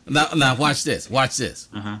 Yes. Now watch this. Watch this.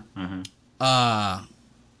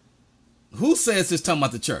 Who says it's talking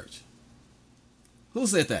about the church? Who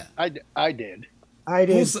said that? I did.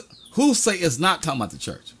 Who say it's not talking about the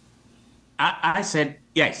church? I said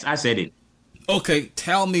yes. I said it. Okay,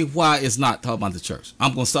 tell me why it's not talking about the church.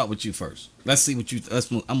 I'm gonna start with you first. Let's see what you.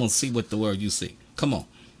 I'm gonna see what the word you see. Come on.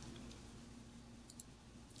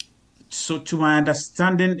 So, to my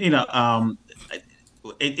understanding, it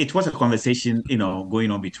was a conversation,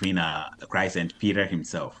 going on between Christ and Peter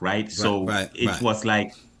himself, right? It was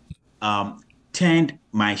like, tend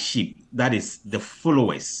my sheep. That is the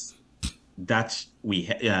followers that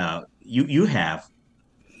you have.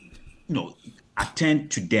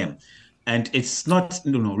 Attend to them. And it's not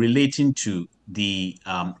relating to the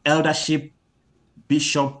eldership,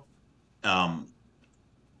 bishop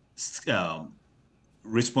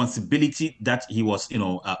responsibility that he was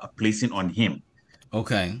placing on him.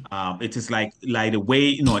 Okay. It is like the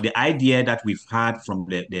way the idea that we've had from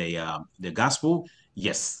the gospel.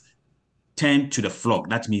 Yes, tend to the flock.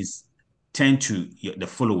 That means tend to the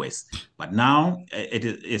followers. But now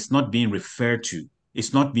it's not being referred to.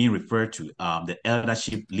 It's not being referred to the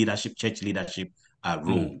eldership, leadership, church leadership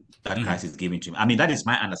role that Christ is giving to him. I mean, that is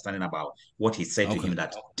my understanding about what he said to him,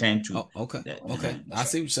 that tend to. Okay. I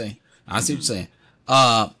see what you're saying. See what you're saying.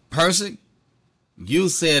 Percy, you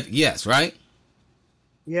said yes, right?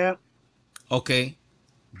 Yeah. Okay.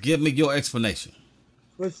 Give me your explanation.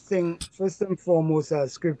 First and foremost,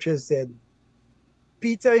 scripture said,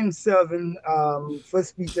 Peter himself in 1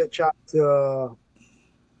 Peter chapter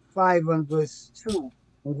 5 and verse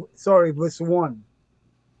 1,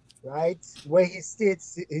 right? Where he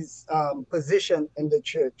states his position in the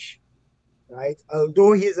church, right?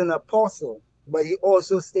 Although he's an apostle, but he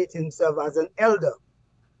also states himself as an elder.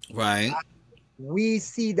 Right. We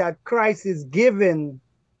see that Christ is giving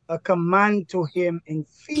a command to him in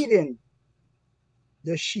feeding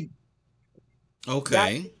the sheep.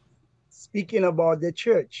 Okay. That's speaking about the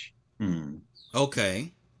church.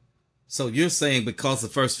 Okay. So you're saying because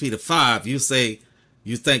of 1 Peter 5, you think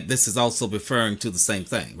this is also referring to the same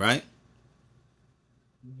thing, right?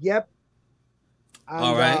 Yep. And,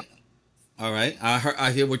 all right. All right.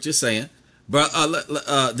 I hear what you're saying. But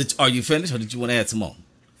are you finished or did you want to add some more?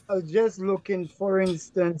 I was just looking, for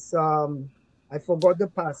instance, I forgot the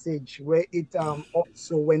passage where it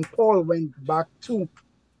also when Paul went back to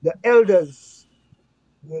the elders,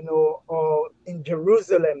 in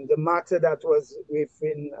Jerusalem, the matter that was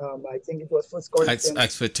within, I think it was 1 Corinthians.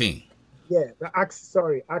 Acts 15. Yeah, Acts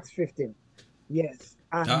 15. Yes.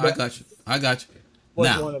 And, I got you.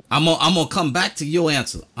 Now, I'm gonna come back to your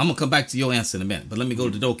answer. I'm gonna come back to your answer in a minute. But let me go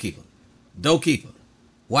to Doorkeeper. Doorkeeper,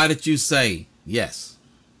 why did you say yes?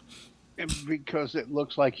 Because it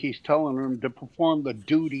looks like he's telling him to perform the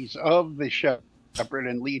duties of the shepherd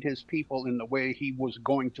and lead his people in the way he was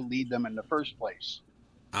going to lead them in the first place.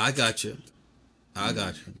 I got you.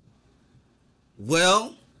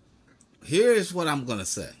 Well, here is what I'm going to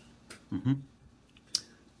say.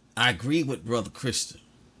 I agree with Brother Christian.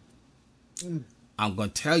 I'm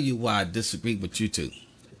going to tell you why I disagree with you two.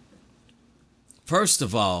 First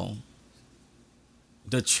of all,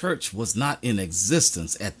 the church was not in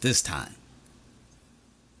existence at this time.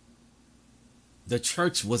 The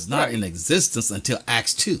church was not in existence until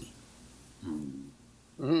Acts 2.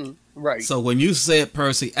 Right. So when you said,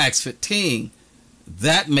 Percy, Acts 15,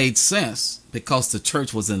 that made sense because the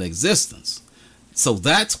church was in existence. So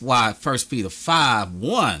that's why 1 Peter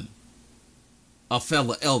 5:1, a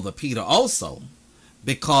fellow elder Peter also,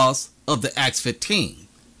 because of the Acts 15.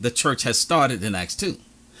 The church has started in Acts 2.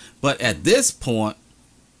 But at this point,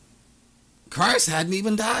 Christ hadn't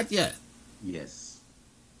even died yet. Yes.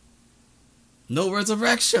 No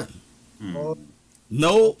resurrection. Mm.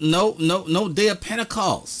 No day of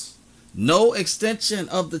Pentecost. No extension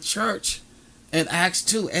of the church in Acts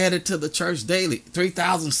 2 added to the church daily.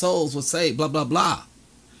 3,000 souls were saved, blah, blah, blah.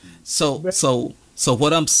 So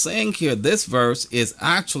what I'm saying here, this verse is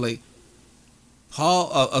actually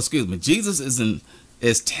Jesus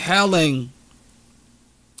is telling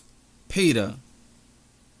Peter,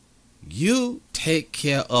 you take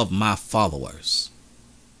care of my followers.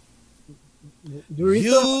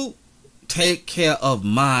 You take care of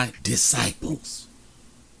my disciples.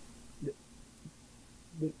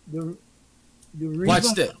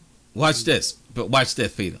 Watch this. But watch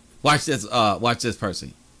this, Peter. Watch this,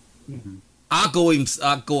 Percy. Mm-hmm.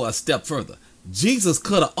 I'll go a step further. Jesus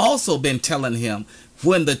could have also been telling him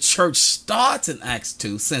when the church starts in Acts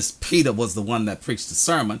 2, since Peter was the one that preached the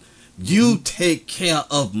sermon, you take care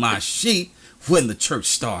of my sheep when the church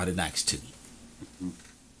started in Acts 2.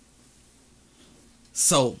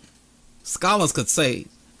 So scholars could say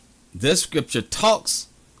this scripture talks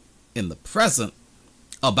in the present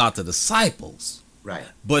about the disciples, right?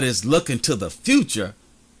 But it's looking to the future,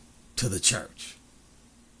 to the church.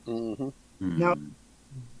 Mm-hmm. Now,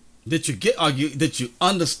 did you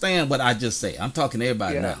understand what I just said? I'm talking to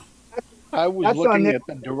everybody now. I was looking at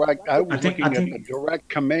the direct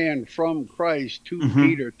command from Christ to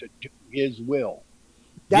Peter to do his will.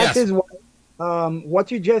 That is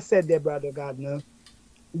what you just said there, Brother Gardner.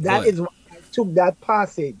 That is why I took that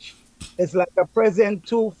passage. It's like a present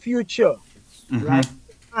to future, right?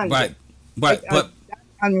 Right.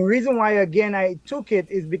 And the reason why again I took it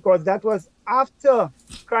is because that was after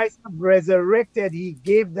Christ resurrected. He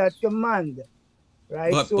gave that command,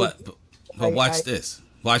 right? But watch this.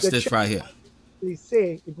 Watch this right here. They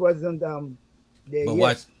say it wasn't there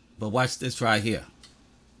yet. But watch this right here.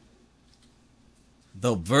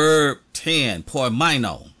 The verb 10,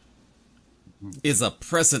 poimaino, is a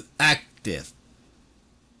present active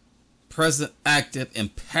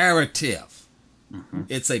imperative.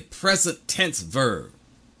 It's a present tense verb.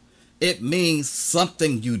 It means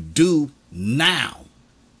something you do now.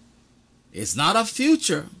 It's not a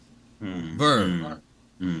future verb.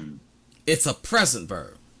 It's a present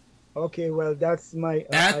verb. Okay, well, that's my...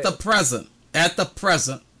 At the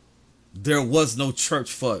present, there was no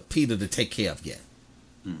church for Peter to take care of yet.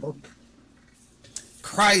 Okay.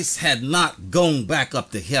 Christ had not gone back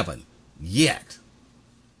up to heaven yet.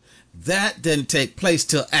 That didn't take place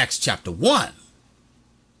till Acts chapter 1.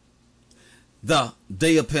 The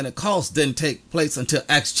day of Pentecost didn't take place until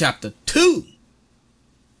Acts chapter 2,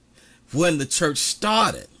 when the church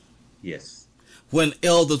started. Yes. When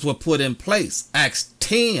elders were put in place, Acts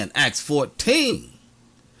 10, Acts 14.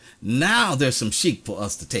 Now there's some sheep for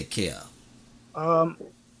us to take care of.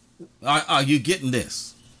 Are you getting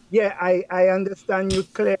this? Yeah, I understand you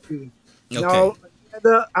clearly. Okay. Now,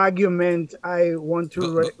 another argument I want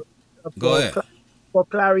to go ahead. For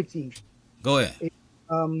clarity. Go ahead.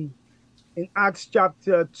 In Acts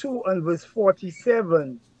chapter 2 and verse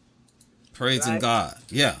 47. Praising God.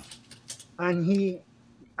 Yeah. And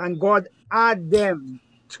God add them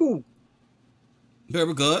to.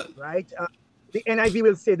 Very good. Right? The NIV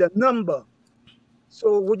will say the number.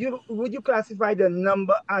 So would you classify the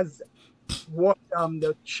number as what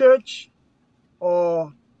the church,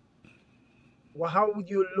 or how would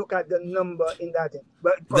you look at the number in that?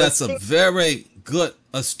 That's a very good,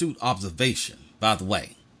 astute observation, by the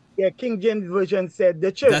way. Yeah, King James Version said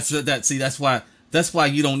the church. That's why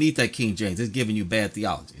you don't need that King James. It's giving you bad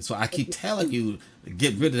theology. So I keep telling you,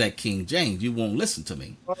 get rid of that King James. You won't listen to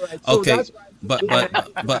me. All right, so okay, but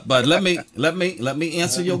let me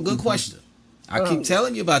answer your good question. I keep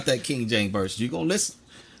telling you about that King James verse. You gonna listen?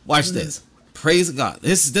 Watch this. Praise God.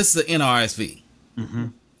 This is the NRSV.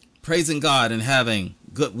 Praising God and having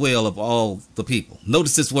goodwill of all the people.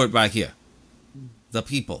 Notice this word right here. The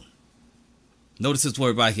people. Notice this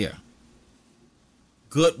word right here.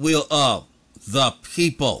 Goodwill of the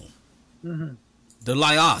people. The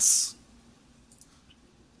laos.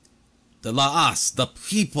 The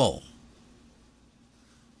people.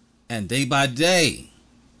 And day by day,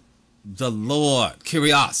 the Lord,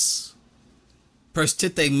 Kyrios,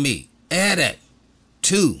 persistite me, added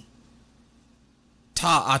to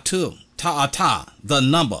ta'ata, the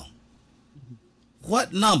number.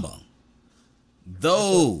 What number?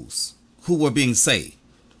 Those who were being saved.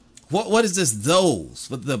 What is this those?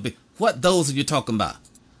 What those are you talking about?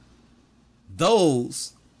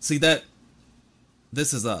 Those, see that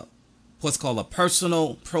this is what's called a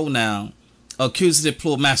personal pronoun, accusative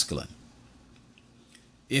plural masculine.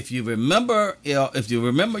 If you remember your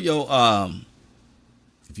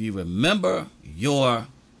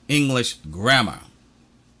English grammar,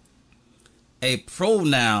 a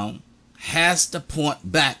pronoun has to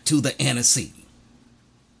point back to the antecedent.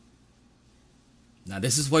 Now,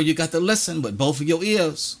 this is where you got to listen with both of your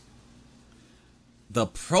ears. The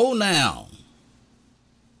pronoun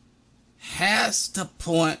has to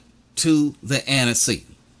point to the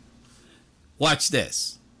antecedent. Watch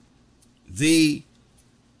this. The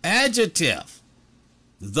adjective,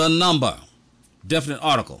 the number, definite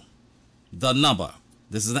article, the number.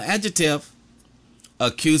 This is an adjective,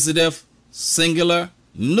 accusative, singular,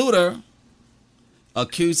 neuter,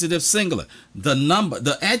 accusative, singular. The number,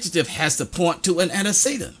 the adjective has to point to an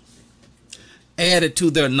antecedent added to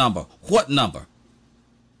their number. What number?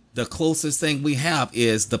 The closest thing we have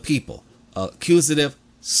is the people. Accusative,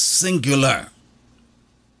 singular,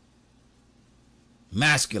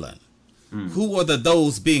 masculine. Who are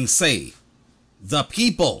those being saved? The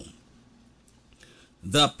people.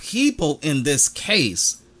 The people in this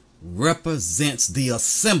case represents the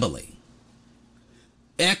assembly.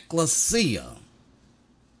 Ecclesia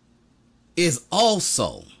is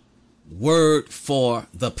also word for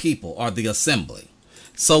the people or the assembly.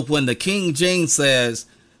 So when the King James says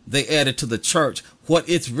they added to the church, what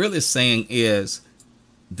it's really saying is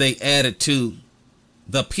they added to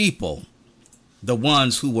the people, the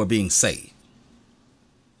ones who were being saved.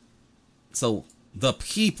 So the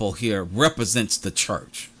people here represents the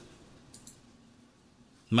church.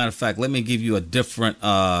 Matter of fact, let me give you a different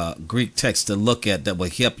Greek text to look at that will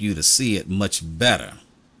help you to see it much better.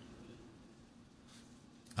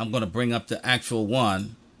 I'm going to bring up the actual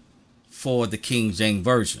one for the King James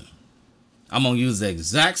Version. I'm going to use the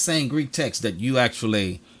exact same Greek text that you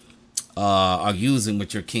actually are using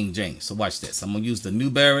with your King James. So watch this. I'm going to use the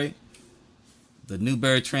Newberry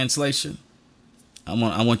translation.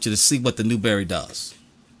 I want you to see what the Newberry does.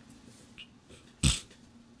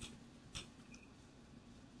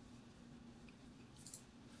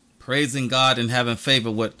 Praising God and having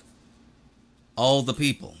favor with all the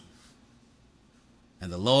people.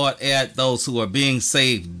 And the Lord add those who are being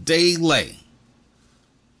saved daily.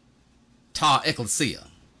 Ta ecclesia.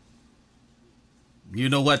 You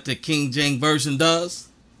know what the King James Version does?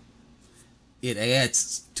 It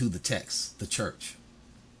adds to the text, the church.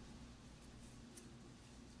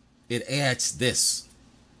 It adds this.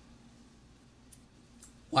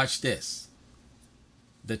 Watch this.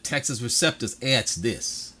 The Texas Receptors adds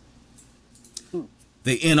this.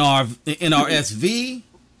 The NRSV,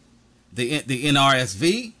 the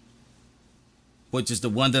NRSV, which is the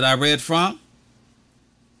one that I read from.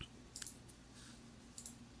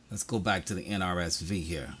 Let's go back to the NRSV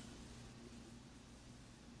here.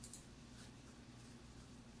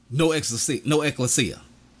 No ecclesia. No ecclesia.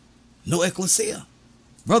 No ecclesia.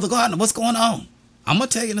 Brother Gardner, what's going on? I'm going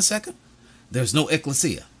to tell you in a second. There's no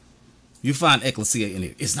ecclesia. You find ecclesia in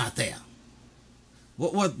here. It's not there.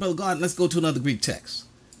 What, Brother Gardner, let's go to another Greek text.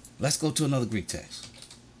 Let's go to another Greek text.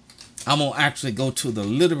 I'm going to actually go to the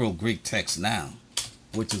literal Greek text now,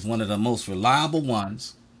 which is one of the most reliable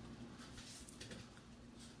ones.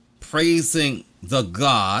 Praising the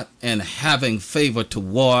God and having favor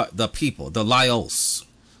toward the people, the Laos,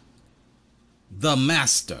 the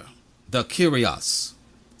master, the Kyrios,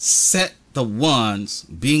 set the ones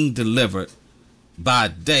being delivered by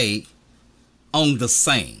day on the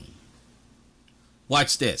same.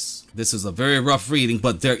 Watch this. This is a very rough reading,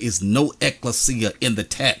 but there is no ecclesia in the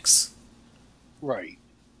text. Right.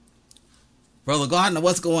 Brother Gardner,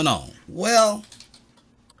 what's going on? Well,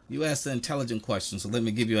 you asked an intelligent question, so let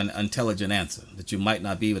me give you an intelligent answer that you might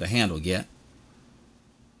not be able to handle yet.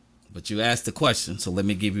 But you asked the question, so let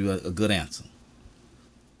me give you a good answer.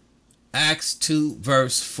 Acts 2,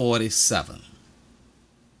 verse 47.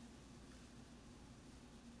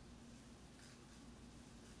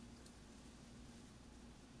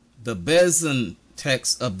 The Besan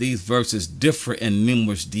texts of these verses differ in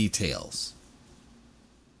numerous details.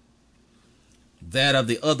 That of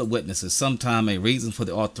the other witnesses, sometimes a reason for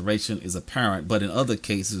the alteration is apparent, but in other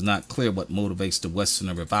cases not clear what motivates the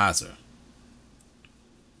Westerner reviser.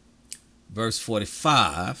 Verse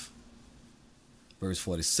 45, verse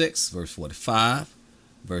 46, verse 45,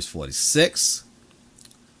 verse 46.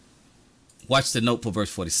 Watch the note for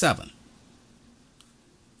verse 47.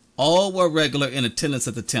 All were regular in attendance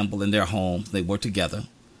at the temple in their homes. They were together,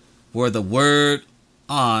 where the word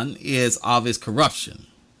on is obvious corruption.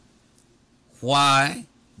 Why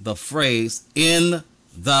the phrase in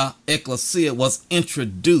the ecclesia was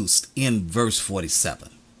introduced in verse 47.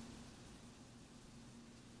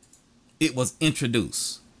 It was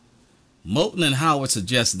introduced. Moulton and Howard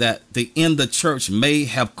suggest that the in the church may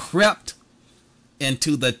have crept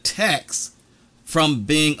into the text from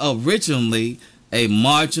being originally a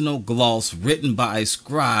marginal gloss written by a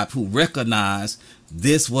scribe who recognized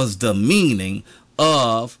this was the meaning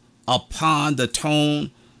of upon the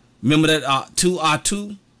tone. Remember that tu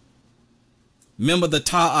atu? Remember the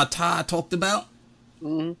ta I talked about?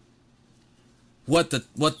 Mm-hmm. What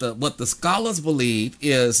the scholars believe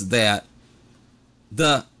is that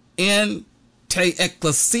the in te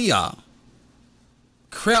ecclesia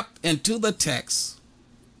crept into the text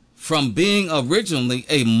from being originally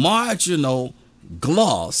a marginal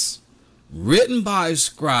gloss written by a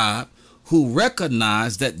scribe who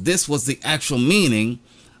recognized that this was the actual meaning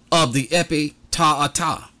of the epi ta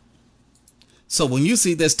ata. So when you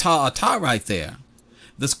see this ta ata right there,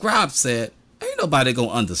 the scribe said, ain't nobody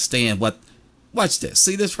gonna understand what. Watch this.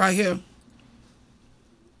 See this right here?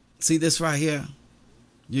 See this right here?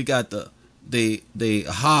 You got the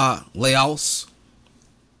ha laos.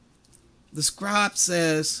 The scribe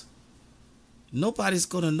says nobody's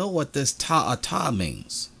gonna know what this ta ata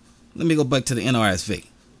means. Let me go back to the NRSV.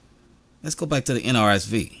 Let's go back to the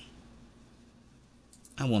NRSV.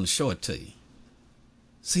 I want to show it to you.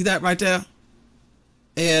 See that right there?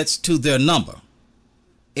 Adds to their number.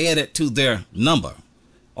 Added to their number.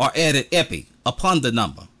 Or added epi upon the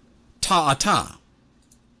number. Ta-ata.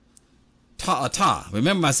 Ta-ata.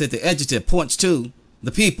 Remember I said the adjective points to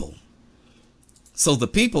the people. So the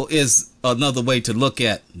people is another way to look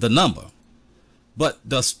at the number. But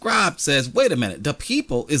the scribe says, wait a minute, the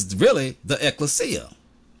people is really the ecclesia.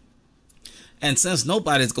 And since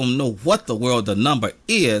nobody's going to know what the world the number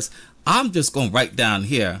is, I'm just going to write down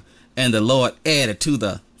here, and the Lord added to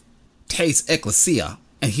the taste ecclesia,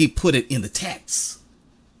 and he put it in the text.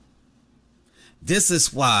 This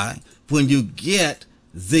is why when you get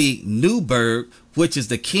the Newburgh, which is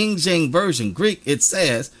the King James Version Greek, it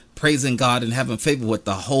says, praising God and having favor with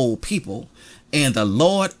the whole people. And the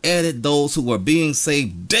Lord added those who were being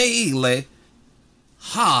saved daily,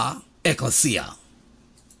 ha, ecclesia.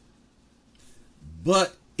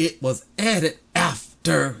 But it was added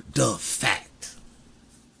after the fact.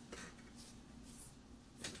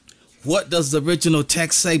 What does the original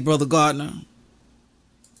text say, Brother Gardner?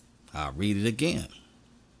 I'll read it again.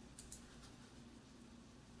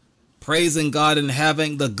 Praising God and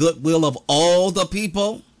having the goodwill of all the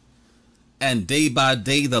people. And day by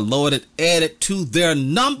day the Lord had added to their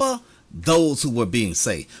number those who were being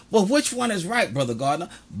saved. Well, which one is right, Brother Gardner?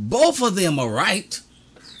 Both of them are right.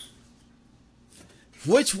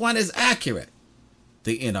 Which one is accurate?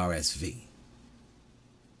 The NRSV.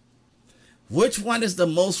 Which one is the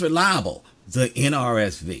most reliable? The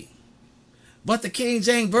NRSV. But the King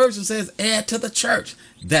James Version says add to the church.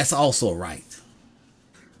 That's also right.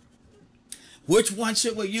 Which one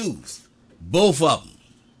should we use? Both of them.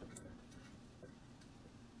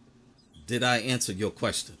 Did I answer your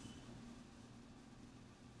question?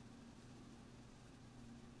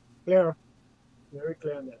 Clear. Very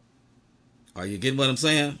clear on that. Are you getting what I'm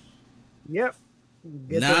saying? Yep.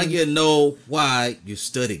 Now you know why you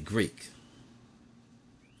study Greek.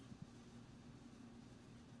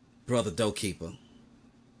 Brother Doekeeper.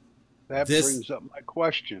 That brings up my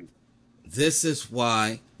question. This is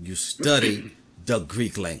why you study the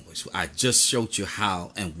Greek language. I just showed you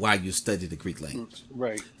how and why you study the Greek language.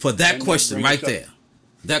 Right. For that question right there.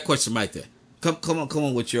 That question right there. Come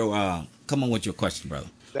on with your question, brother.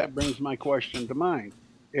 That brings my question to mind.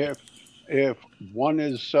 If one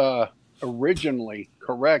is originally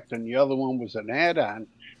correct and the other one was an add-on,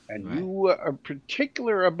 and right. You are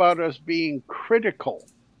particular about us being critical,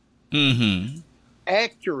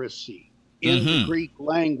 accuracy in the Greek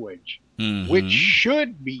language, which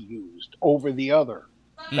should be used over the other.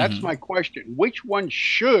 That's my question. Which one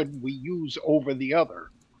should we use over the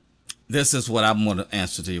other? This is what I'm going to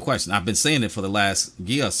answer to your question. I've been saying it for the last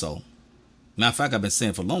year or so. Matter of fact, I've been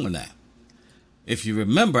saying it for longer than that. If you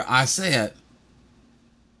remember, I said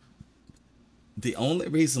the only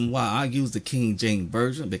reason why I use the King James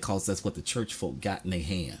Version because that's what the church folk got in their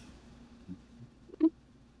hand.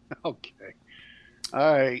 Okay.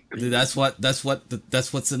 All right. That's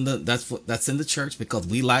what's in the church because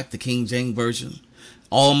we like the King James Version.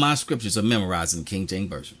 All my scriptures are memorized in the King James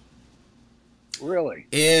Version. Really?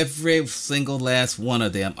 Every single last one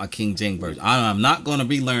of them are King James Version. I'm not going to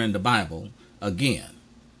relearn the Bible again.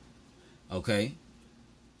 Okay?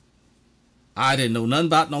 I didn't know nothing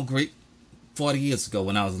about no Greek. 40 years ago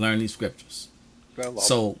when I was learning these scriptures.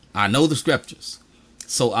 So I know the scriptures.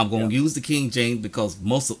 So I'm going to use the King James because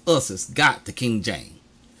most of us has got the King James.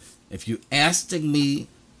 If you're asking me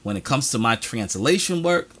when it comes to my translation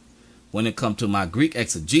work, when it comes to my Greek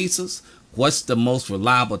exegesis, what's the most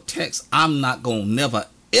reliable text, I'm not going to never,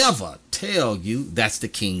 ever tell you that's the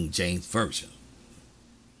King James Version.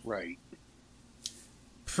 Right.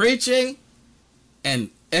 Preaching and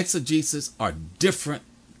exegesis are different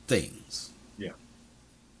things. Yeah.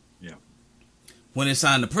 Yeah. When it's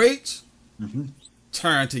time to preach,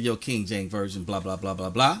 turn to your King James Version, blah, blah, blah, blah,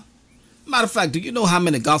 blah. Matter of fact, do you know how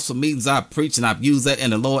many gospel meetings I've preached and I've used that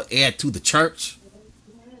and the Lord add to the church?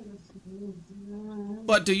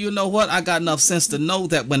 But do you know what? I got enough sense to know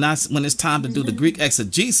that when it's time to do the Greek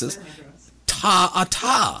exegesis,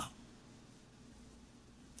 ta.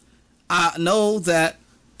 I know that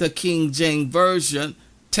the King James Version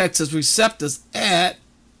Texas receptors add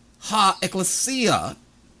ha ecclesia.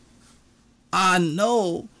 I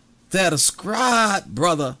know that a scribe,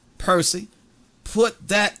 Brother Percy, put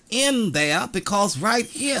that in there because right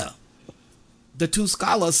here, the two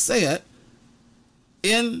scholars said,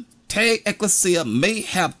 in te ecclesia may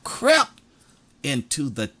have crept into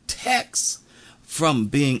the text from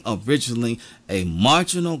being originally a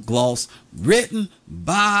marginal gloss written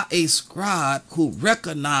by a scribe who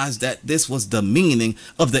recognized that this was the meaning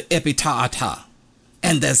of the epitata.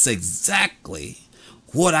 And that's exactly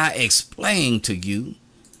what I explained to you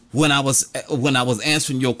when I was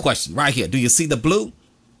answering your question right here. Do you see the blue?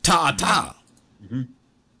 Ta.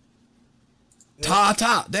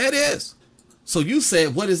 Ta. There it is. So you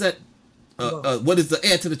said, what is that? What is the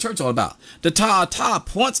add to the church all about? The ta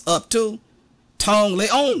points up to Tong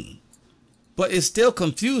Leon, but it's still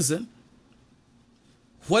confusing.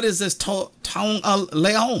 What is this Tong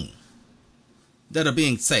Leon that are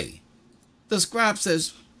being said? The scribe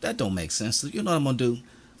says that don't make sense. So you know what I'm gonna do?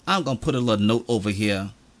 I'm gonna put a little note over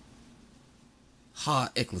here. Ha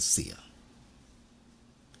ecclesia.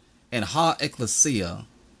 And ha ecclesia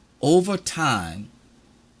over time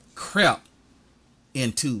crept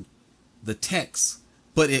into the text,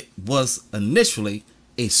 but it was initially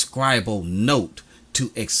a scribal note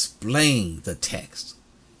to explain the text.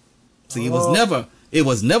 See, it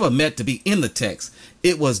was never meant to be in the text.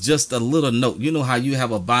 It was just a little note. You know how you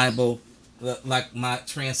have a Bible, like my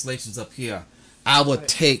translations up here, I would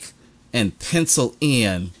take and pencil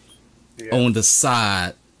in on the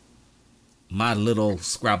side my little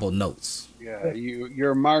scribble notes. Yeah,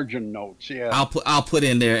 your margin notes. Yeah, I'll put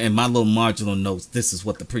in there in my little marginal notes. This is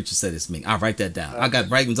what the preacher said it's me. I write that down. I got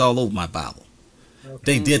writings all over my Bible. Okay.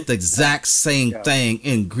 They did the exact same thing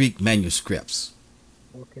in Greek manuscripts.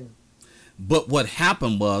 Okay. But what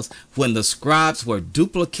happened was when the scribes were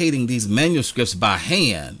duplicating these manuscripts by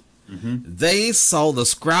hand, they saw the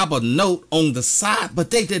scribal note on the side, but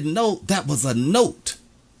they didn't know that was a note.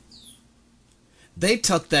 They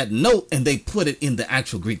took that note and they put it in the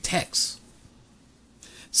actual Greek text.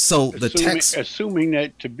 So the text, assuming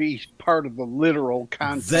it to be part of the literal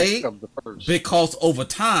context of the verse, because over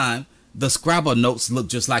time the scribal notes look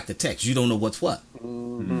just like the text. You don't know what's what.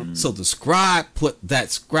 So the scribe put that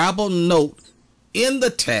scribal note in the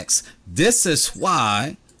text. This is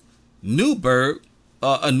why Newberry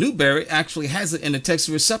actually has it in the text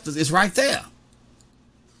receptors. It's right there.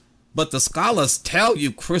 But the scholars tell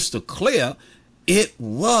you crystal clear it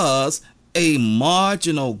was a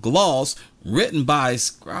marginal gloss written by a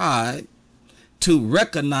scribe to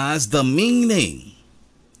recognize the meaning.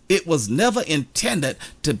 It was never intended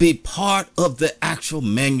to be part of the actual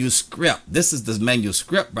manuscript. This is the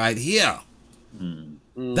manuscript right here.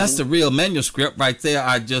 That's the real manuscript right there.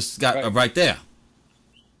 I just got right there.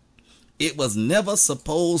 It was never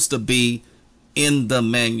supposed to be in the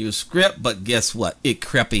manuscript, but guess what? It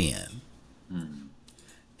crept in.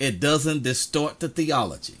 It doesn't distort the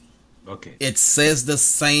theology. Okay. It says the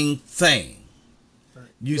same thing.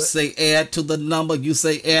 You say add to the number, you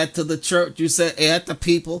say add to the church, you say add the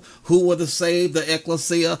people who were to save the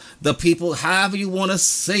ecclesia, the people, however you want to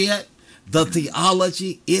say it, the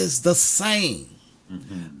theology is the same.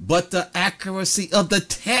 But the accuracy of the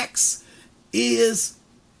text is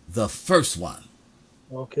the first one.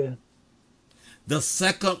 Okay. The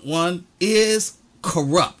second one is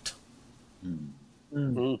corrupt.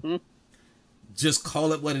 Just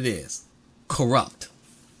call it what it is. Corrupt.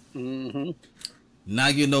 Now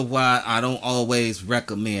you know why I don't always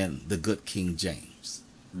recommend the good King James.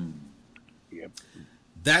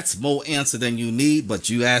 That's more answer than you need, but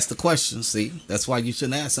you asked the question. See, that's why you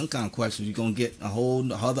shouldn't ask some kind of questions. You're gonna get a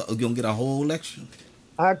whole lecture.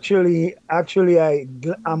 Actually,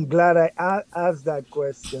 I'm glad I asked that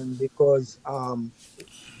question because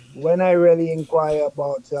when I really inquire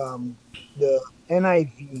about the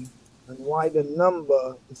NIV and why the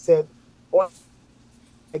number, it said, what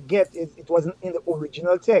I get is it wasn't in the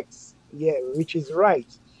original text. Yeah, which is right.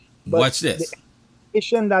 But Watch the this.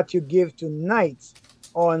 explanation that you give tonight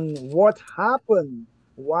on what happened,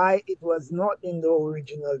 why it was not in the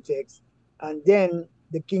original text, and then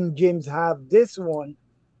the King James have this one,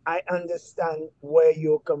 I understand where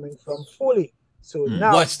you're coming from fully. So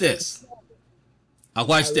now, Watch this. I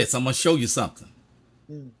watch this. I'm going to show you something.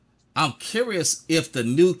 I'm curious if the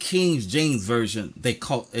New King James Version, they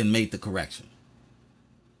caught and made the correction.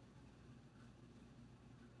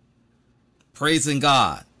 Praising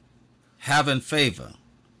God, having favor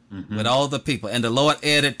with all the people. And the Lord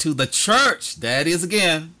added to the church. That is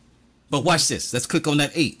again. But watch this. Let's click on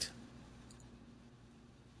that 8.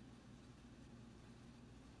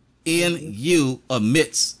 In you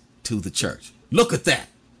amidst to the church. Look at that.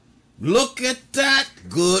 Look at that.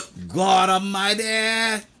 Good God Almighty.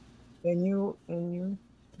 and you,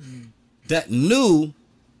 That new,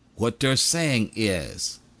 what they're saying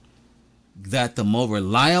is that the more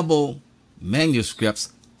reliable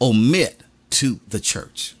manuscripts omit to the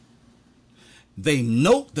church. They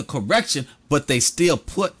note the correction, but they still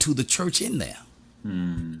put to the church in there.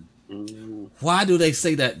 Why do they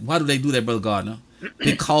say that? Why do they do that, Brother Gardner?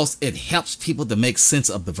 Because it helps people to make sense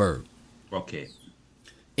of the verb. Okay.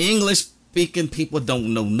 English speaking people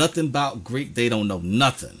don't know nothing about Greek. They don't know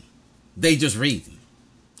nothing. They just read.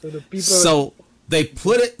 so the people, So they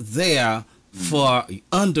put it there for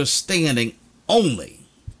understanding only.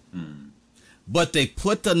 But they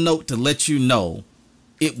put the note to let you know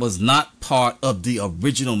it was not part of the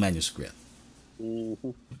original manuscript.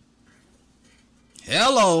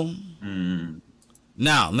 Hello.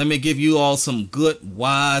 Now, let me give you all some good,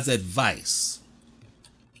 wise advice.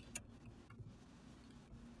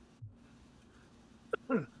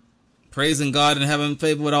 Praising God and having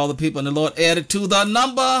favor with all the people, and the Lord added to the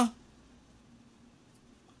number.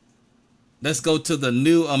 Let's go to the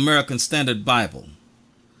New American Standard Bible.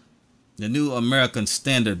 The New American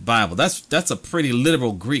Standard Bible. That's a pretty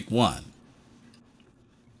literal Greek one.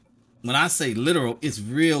 When I say literal, it's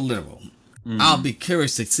real literal. I'll be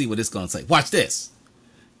curious to see what it's going to say. Watch this.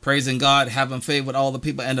 Praising God, having favor with all the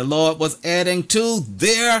people, and the Lord was adding to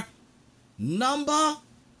their number.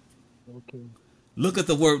 okay. Look at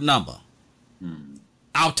the word number.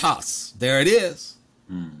 Autos. There it is.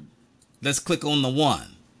 Let's click on the 1.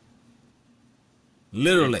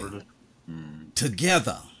 Literally.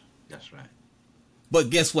 Together. That's right. But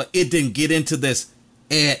guess what? It didn't get into this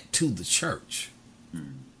add to the church.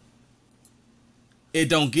 It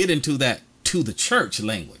don't get into that to the church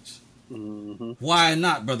language. Why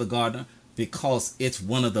not, Brother Gardner? Because it's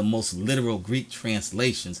one of the most literal Greek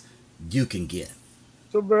translations you can get.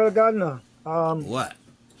 So, Brother Gardner, What?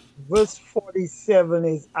 verse 47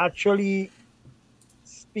 is actually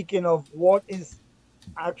speaking of what is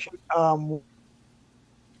actually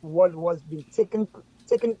what was being taken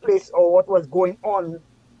place, or what was going on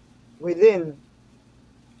within,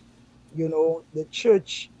 the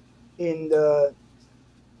church in the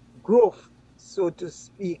growth, so to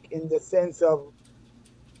speak, in the sense of,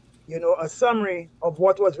 a summary of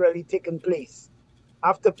what was really taking place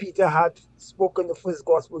after Peter had spoken the first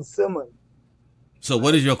gospel sermon. So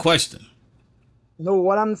what is your question? No,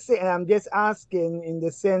 what I'm saying, I'm just asking in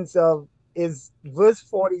the sense of, is verse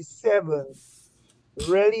 47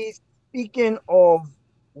 really speaking of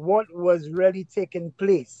what was really taking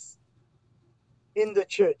place in the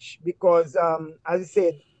church? Because, as I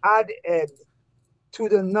said, add to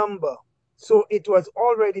the number. So it was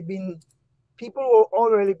already been, people were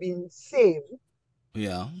already being saved.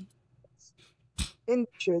 Yeah. In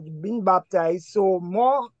church, being baptized. So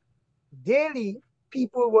more daily,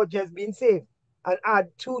 people were just being saved, and add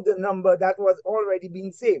to the number that was already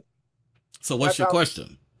being saved. So what's your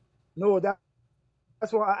question? No,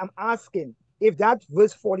 that's what I'm asking. If that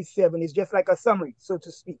verse 47 is just like a summary, so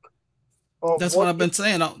to speak. That's what I've been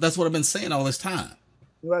saying. That's what I've been saying all this time.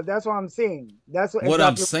 Well, that's what I'm saying. That's what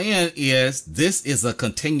I'm saying is this is a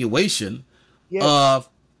continuation of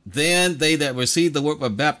then they that received the word were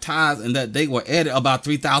baptized, and that they were added about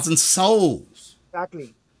 3,000 souls.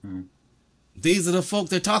 Exactly. These are the folk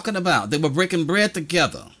they're talking about. They were breaking bread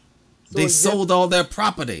together. So they sold all their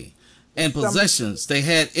property and possessions. They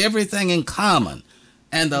had everything in common.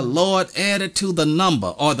 And the Lord added to the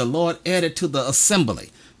number, or the Lord added to the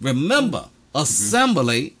assembly. Remember,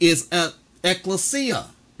 assembly is an ecclesia.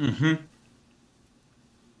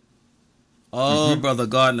 Oh, Brother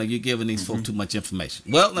Gardner, you're giving these folk too much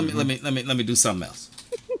information. Well, let me do something else.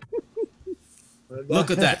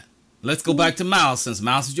 Look at that. Let's go back to Mouse, since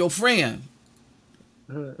Mouse is your friend.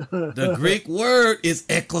 The Greek word is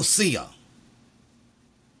ecclesia.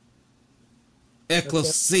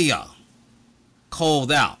 Ecclesia.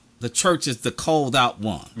 Called out. The church is the called out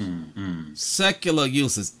one. Secular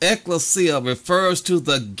uses. Ecclesia refers to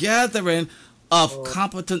the gathering of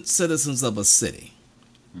competent citizens of a city.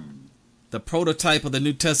 The prototype of the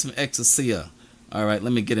New Testament ecclesia. All right,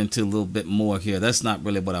 let me get into a little bit more here. That's not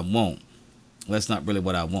really what I want. That's not really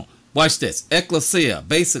what I want. Watch this. Ecclesia,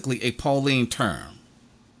 basically a Pauline term.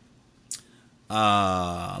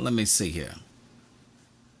 Let me see here.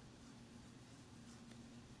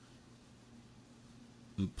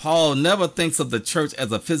 Paul never thinks of the church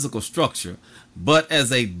as a physical structure, but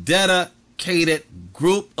as a dedicated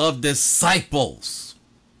group of disciples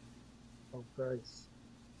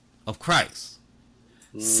of Christ.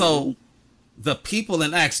 So the people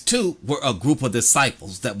in Acts 2 were a group of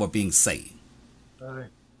disciples that were being saved.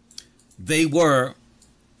 They were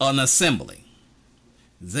an assembly.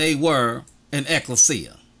 They were an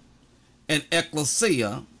ecclesia. An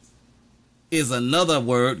ecclesia is another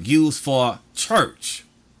word used for church.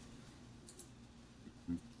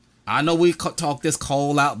 I know we talk this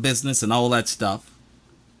call out business and all that stuff.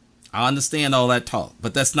 I understand all that talk,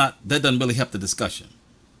 but that doesn't really help the discussion.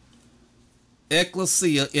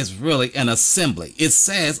 Ecclesia is really an assembly. It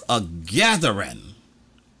says a gathering.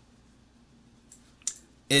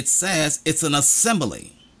 It says it's an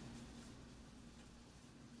assembly.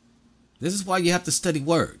 This is why you have to study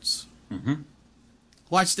words.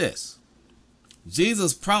 Watch this.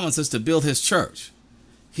 Jesus promises to build his church.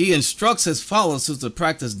 He instructs his followers to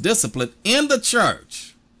practice discipline in the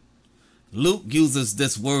church. Luke uses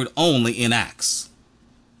this word only in Acts.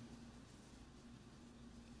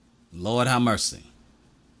 Lord have mercy.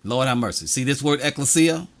 Lord have mercy. See this word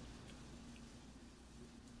ecclesia?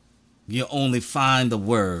 You only find the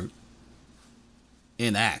word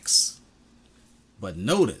in Acts. But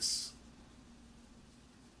notice,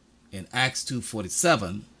 in Acts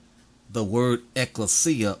 2:47, the word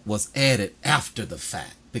ecclesia was added after the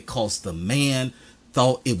fact because the man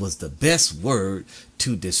thought it was the best word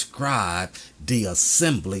to describe the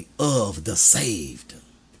assembly of the saved.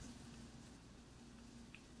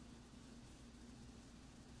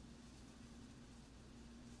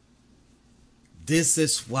 This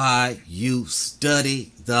is why you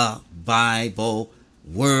study the Bible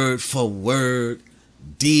word for word,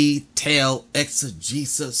 detailed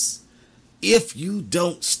exegesis. If you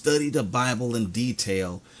don't study the Bible in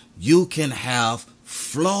detail, you can have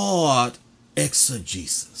flawed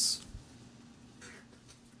exegesis.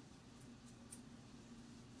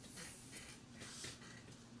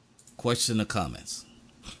 Question or comments?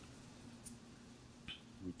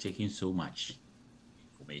 We're taking so much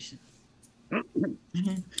information.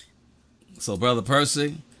 So, Brother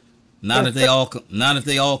Percy, now that they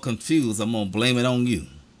all confused, I'm gonna blame it on you.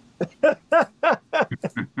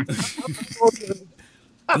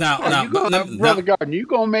 Brother Gardner, you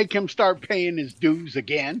gonna make him start paying his dues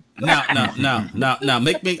again? Let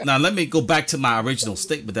me go back to my original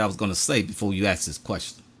statement that I was gonna say before you ask this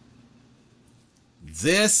question.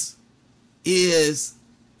 This is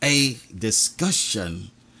a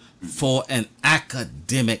discussion for an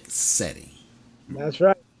academic setting. That's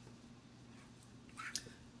right.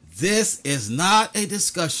 This is not a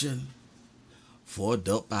discussion for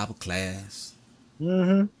adult Bible class.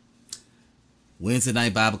 Wednesday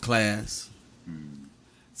night Bible class.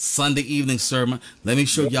 Sunday evening sermon. Let me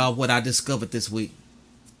show y'all what I discovered this week.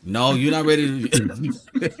 No, you're not ready to.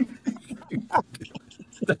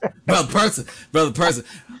 Brother Person,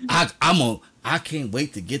 I can't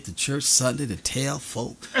wait to get to church Sunday to tell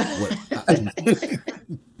folk what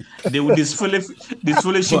they will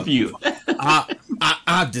disfellowship you.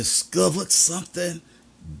 I discovered something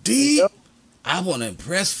deep. I want to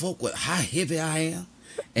impress folk with how heavy I am.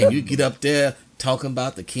 And you get up there talking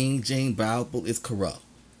about the King James Bible is corrupt.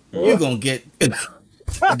 You're going to get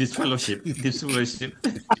disfellowship.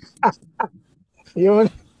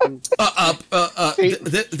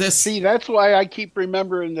 See, that's why I keep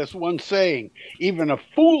remembering this one saying: even a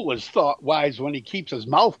fool is thought wise when he keeps his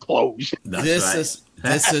mouth closed. This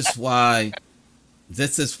is why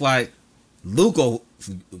Lugo,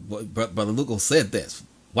 Brother Lugo said this.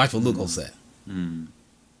 Watch what Lugo said. Do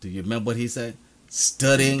you remember what he said?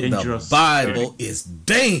 Studying the Bible is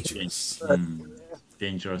dangerous.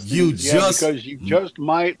 Dangerous. Because you just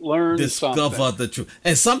might learn discover the truth.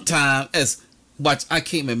 And sometimes, I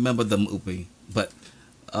can't remember the movie, but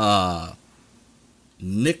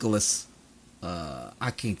Nicholas,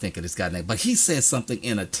 I can't think of this guy's name, but he said something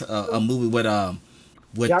in a movie with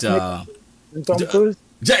Tom Cruise.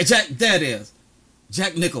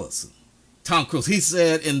 Jack Nicholson, Tom Cruise. He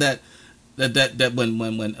said in that that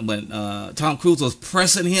when Tom Cruise was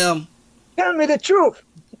pressing him, tell me the truth.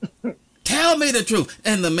 Tell me the truth.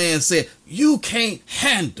 And the man said, you can't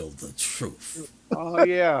handle the truth. Oh,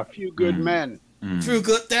 yeah. A few good men. Few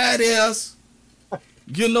good, that is.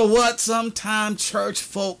 You know what? Sometimes church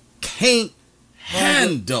folk can't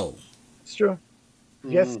handle. It's true.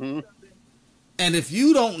 Yes. And if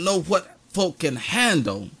you don't know what folk can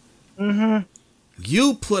handle,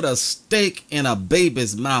 you put a steak in a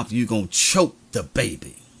baby's mouth, you're going to choke the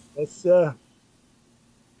baby. Yes, sir.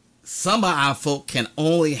 Some of our folk can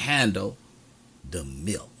only handle the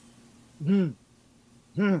milk. And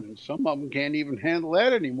some of them can't even handle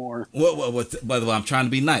that anymore. Well, by the way, I'm trying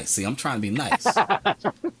to be nice. See, I'm trying to be nice.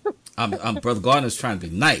 I'm Brother Gardner's trying to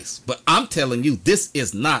be nice. But I'm telling you, this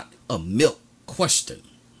is not a milk question.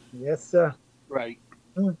 Yes, sir. Right.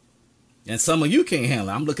 And some of you can't handle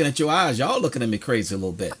it. I'm looking at your eyes. Y'all looking at me crazy a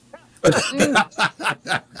little bit.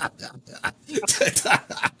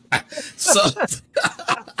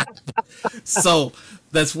 So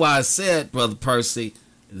that's why I said, Brother Percy,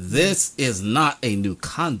 this is not a new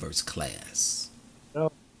converts class.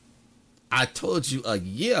 No. I told you a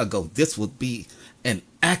year ago this would be an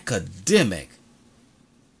academic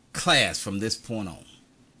class from this point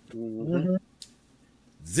on.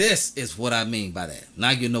 This is what I mean by that.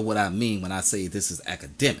 Now you know what I mean when I say this is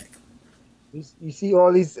academic. You see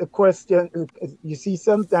all these questions. You see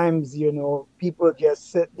sometimes, people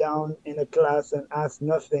just sit down in a class and ask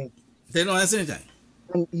nothing. They don't ask anything.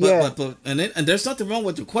 And, yeah. And there's nothing wrong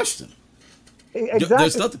with your question.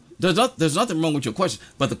 Exactly. There's nothing wrong with your question.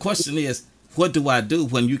 But the question is, what do I do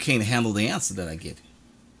when you can't handle the answer that I give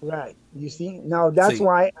you? Right. You see, now that's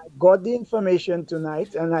why I got the information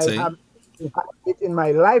tonight, and I have it in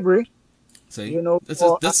my library. See,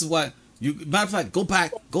 this is why you. Matter of fact,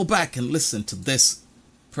 go back and listen to this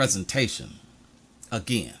presentation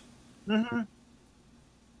again.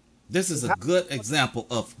 This is a good example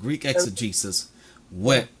of Greek exegesis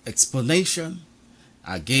with explanation.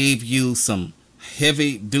 I gave you some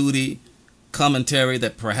heavy duty commentary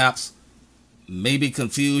that perhaps maybe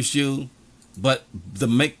confused you, but to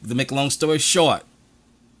make a long story short,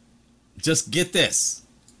 just get this.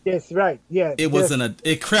 Yes, right. Yeah.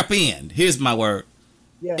 It crept in. Here's my word.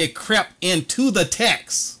 Yeah. It crept into the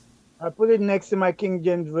text. I put it next to my King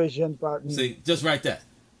James Version partner. See, just right there.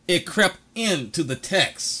 It crept into the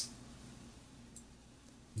text,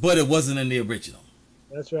 but it wasn't in the original.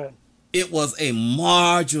 That's right. It was a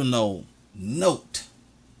marginal note,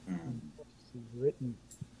 written,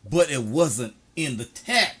 but it wasn't in the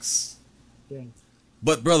text. Okay.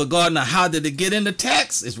 But Brother Gardner, how did it get in the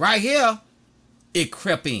text? It's right here. It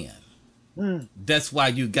crept in. That's why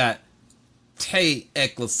you got te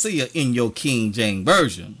ecclesia in your King James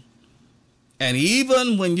Version. And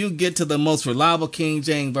even when you get to the most reliable King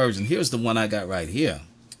James Version, here's the one I got right here.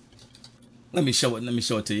 Let me show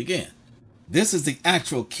it to you again. This is the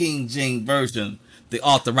actual King James Version, the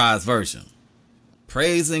authorized version.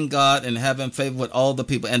 Praising God and having favor with all the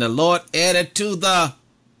people. And the Lord added to the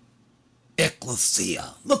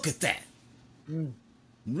ecclesia. Look at that.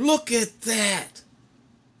 Look at that.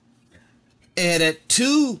 Added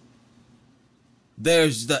to,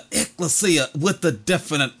 there's the ecclesia with the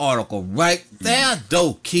definite article right there.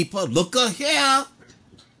 Doorkeeper, look here.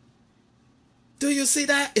 Do you see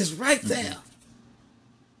that? It's right there.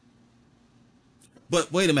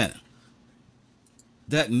 But wait a minute.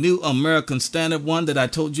 That New American Standard one that I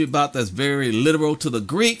told you about that's very literal to the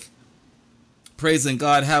Greek. Praising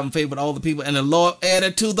God, having favor with all the people. And the Lord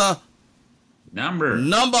added to the number.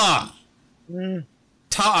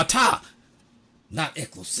 Ta, not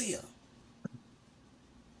ecclesia.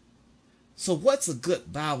 So what's a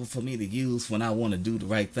good Bible for me to use when I want to do the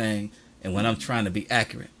right thing and when I'm trying to be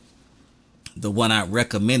accurate? The one I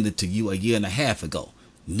recommended to you a year and a half ago.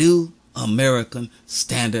 New American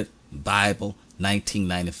Standard Bible,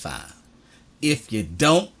 1995. If you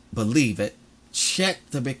don't believe it, check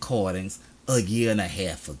the recordings a year and a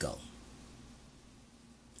half ago.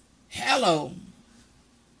 Hello.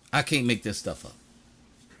 I can't make this stuff up.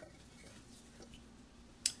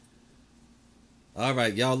 All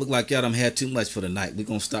right, y'all look like y'all done had too much for the night. We're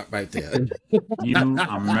going to stop right there. New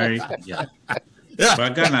American. Yeah.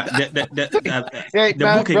 But Ghana, hey, the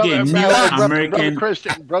book again, New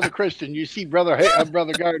American. Brother Christian, you see Brother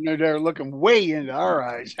Gardner there looking way into our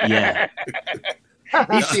eyes. Yeah.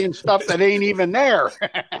 He's seeing stuff that ain't even there.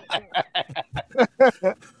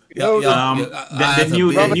 The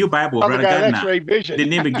new Bible, Brother Gardner. The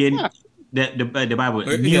name again, the Bible,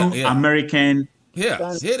 New American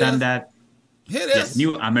Standard. Here it is. Yes,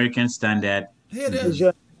 New American Standard. Here it is.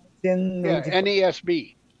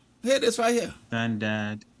 NASB. Here it is right here.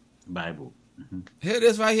 Standard. Bible. Here it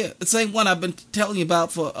is right here. The same one I've been telling you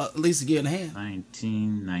about for at least a year and a half.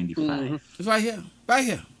 1995. It's right here. Right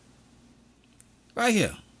here. Right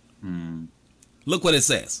here. Look what it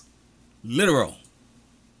says. Literal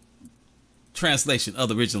translation of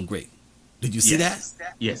the original Greek. Did you see that?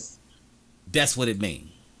 Yes. That's what it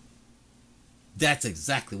means. That's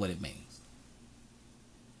exactly what it means.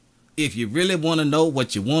 If you really want to know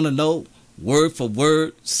what you want to know, word for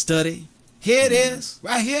word study, here it is,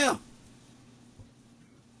 right here.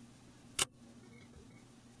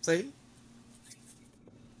 See?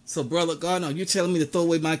 So, Brother Gardner, you telling me to throw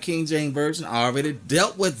away my King James Version? I already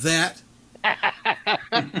dealt with that.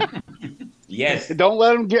 Yes. Don't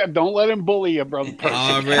let him bully you, Brother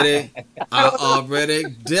Percy. I already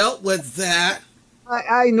dealt with that.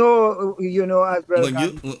 I know, you know, as brother.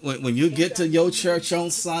 When you get to your church on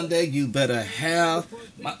Sunday, you better have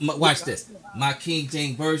watch this. My King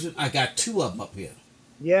James Version. I got 2 of them up here.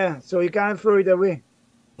 Yeah, so you can't throw it away.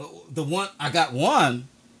 The one I got one.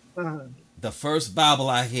 The first Bible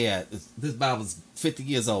I had. This Bible's 50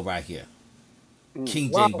 years old right here.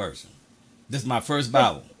 King James Version. This is my first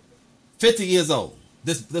Bible. 50 years old.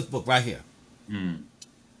 This book right here.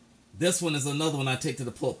 This one is another one I take to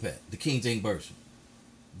the pulpit. The King James Version.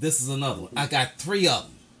 This is another one. I got 3 of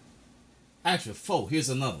them. Actually, 4. Here's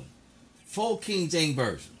another one. 4 King James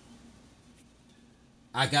Version.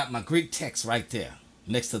 I got my Greek text right there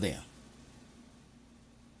next to them.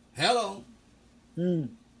 Hello.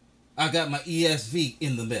 I got my ESV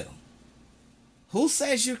in the middle. Who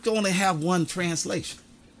says you're going to have one translation?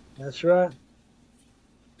 That's right.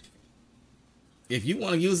 If you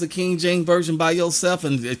want to use the King James Version by yourself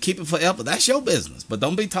and keep it forever, that's your business. But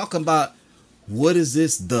don't be talking about what is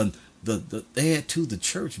this the add to the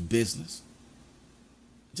church business.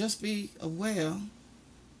 Just be aware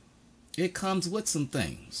it comes with some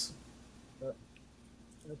things.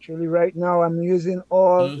 Actually, right now I'm using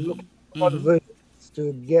all the versions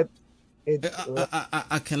to get it.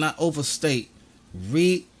 I cannot overstate.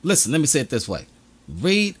 Listen, let me say it this way.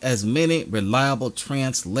 Read as many reliable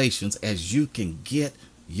translations as you can get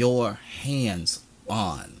your hands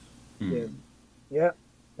on. Yeah,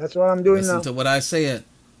 that's what I'm doing now. Listen to what I said.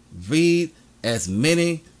 Read as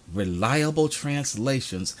many reliable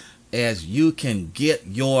translations as you can get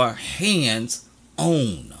your hands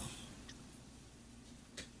on,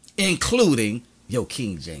 including your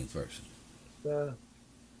King James Version.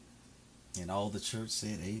 And all the church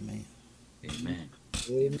said amen. Amen.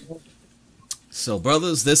 Amen. So,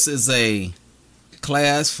 brothers, this is a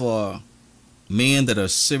class for men that are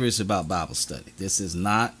serious about Bible study. This is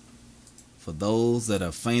not for those that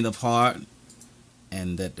are faint of heart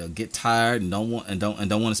and that get tired and don't want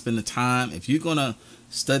to spend the time. If you're gonna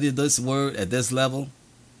study this word at this level,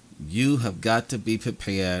 you have got to be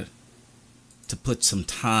prepared to put some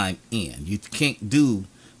time in. You can't do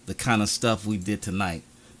the kind of stuff we did tonight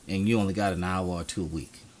and you only got an hour or 2 a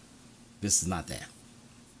week. This is not that.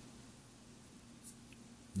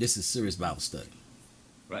 This is serious Bible study.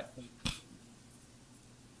 Right.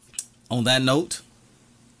 On that note,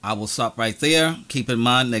 I will stop right there. Keep in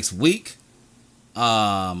mind next week,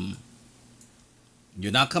 you're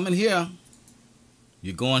not coming here.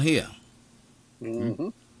 You're going here.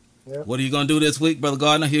 Yep. What are you going to do this week, Brother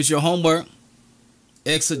Gardner? Here's your homework.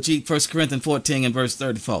 Exegete 1 Corinthians 14 and verse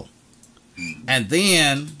 34. And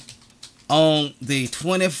then on the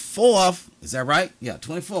 24th, is that right? Yeah,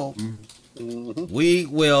 24th. We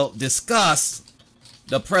will discuss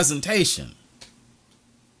the presentation.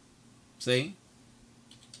 See?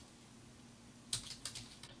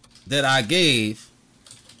 That I gave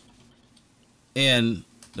in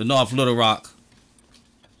the North Little Rock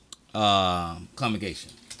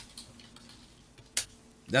congregation.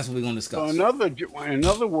 That's what we're going to discuss. So in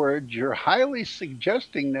other words, you're highly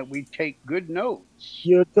suggesting that we take good notes.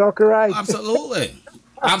 You're talking right. Absolutely.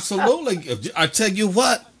 Absolutely. I tell you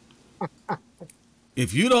what,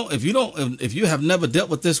 if you have never dealt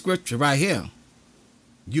with this scripture right here,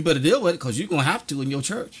 you better deal with it because you're going to have to in your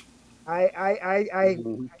church. I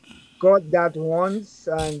got that once,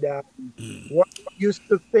 and what I used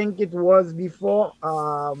to think it was before,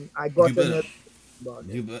 I got another.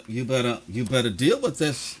 You better deal with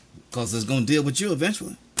this because it's going to deal with you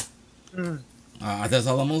eventually. That's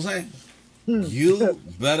all I'm going to say. You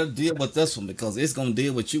better deal with this one because it's going to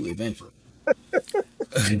deal with you eventually.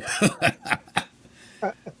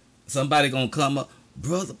 Somebody going to come up,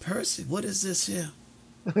 Brother Percy, what is this here?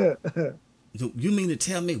 You mean to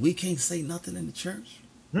tell me we can't say nothing in the church?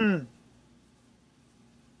 And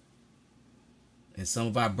some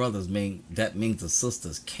of our brothers means the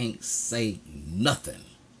sisters can't say nothing.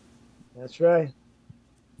 That's right.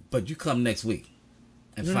 But you come next week.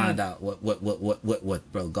 and find out what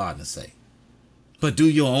Brother Gardner say. But do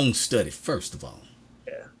your own study first of all.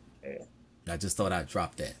 Yeah. I just thought I'd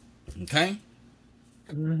drop that. Okay?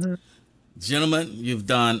 Gentlemen, you've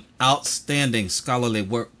done outstanding scholarly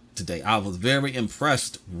work today. I was very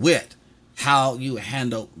impressed with how you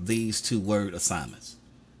handled these 2 word assignments.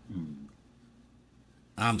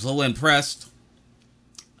 I'm so impressed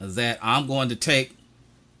that I'm going to take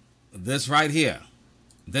this right here,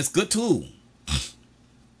 this good tool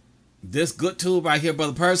right here,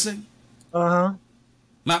 Brother Percy. Matter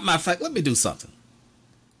of fact, let me do something.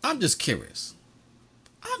 I'm just curious,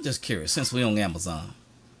 since we're on Amazon.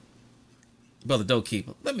 Brother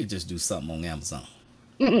Dokeeper, let me just do something on Amazon.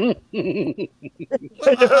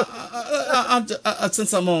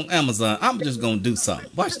 Since I'm on Amazon, I'm just going to do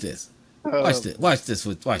something. Watch this. Watch this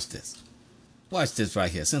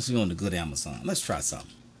right here. Since we're on the good Amazon, let's try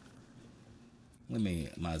something.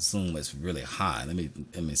 My zoom is really high. Let me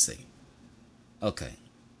see. Okay.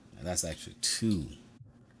 That's actually 2.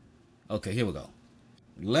 Okay, here we go.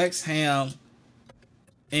 Lexham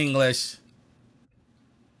English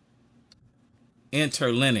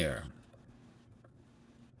Interlinear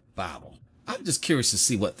Bible. I'm just curious to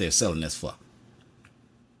see what they're selling this for.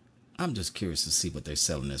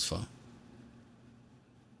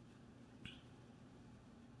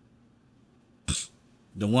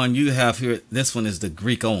 The one you have here, this one is the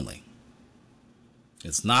Greek only.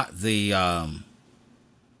 It's not the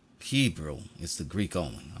Hebrew. It's the Greek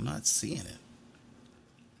only. I'm not seeing it.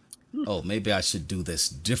 Oh, maybe I should do this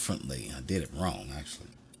differently. I did it wrong, actually.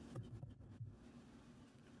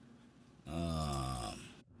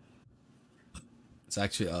 It's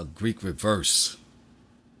actually a Greek reverse.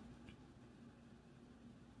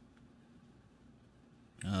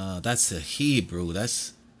 That's the Hebrew.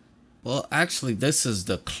 Well, actually, this is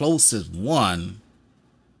the closest one.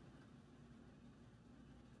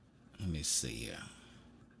 Let me see here.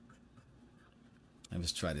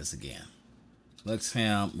 Let's try this again.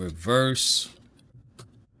 Lexham reverse.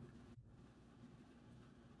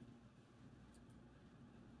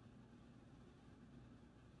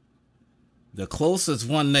 The closest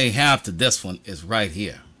one they have to this one is right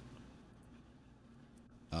here.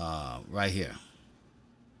 Right here.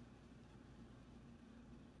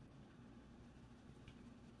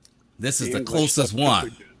 This is the closest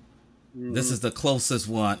one. This is the closest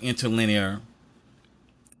one. Interlinear.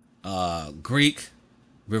 Greek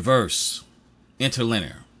reverse.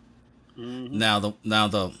 Interlinear. Now the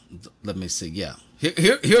let me see. Yeah.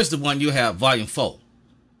 Here's the one you have, volume 4.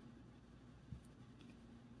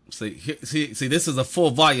 See, this is a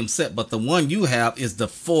 4-volume set, but the one you have is the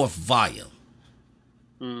 4th volume.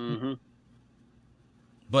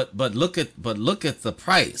 But look at the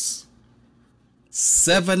price.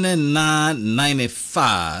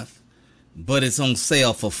 $79.95, but it's on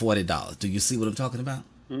sale for $40. Do you see what I'm talking about?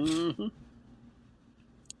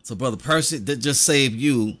 So, Brother Percy, that just saved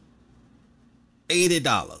you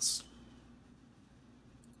 $80.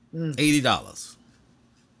 $80.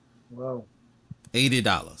 Wow.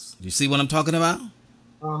 $80. You see what I'm talking about?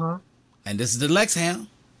 And this is the Lexham.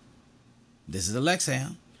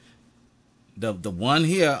 The one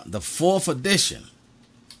here, the 4th edition.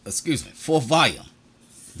 Excuse me, 4th volume.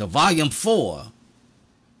 The volume 4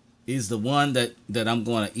 is the one that I'm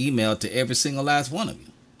going to email to every single last one of you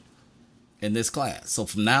in this class. So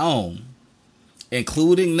from now on,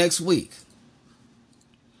 including next week,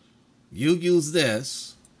 you use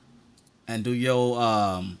this and do your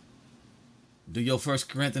 1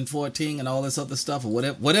 Corinthians 14 and all this other stuff, or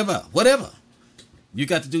whatever. You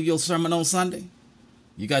got to do your sermon on Sunday.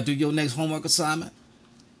 You got to do your next homework assignment.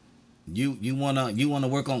 You wanna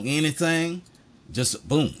work on anything, just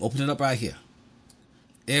boom, open it up right here.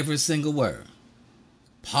 Every single word.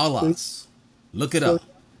 Paulos. Look it up.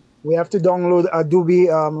 We have to download Adobe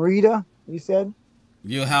Reader, you said?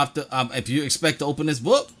 You have to if you expect to open this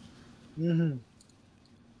book.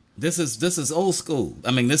 This is old school.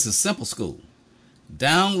 I mean, this is simple school.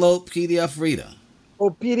 Download PDF Reader. Oh,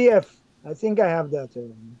 PDF. I think I have that.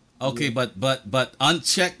 Okay, but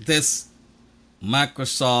uncheck this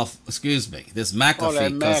Microsoft, this McAfee. Oh,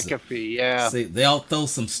 that McAfee, yeah. See, they'll throw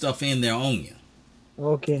some stuff in there on you.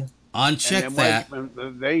 Okay. Uncheck that.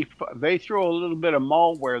 They throw a little bit of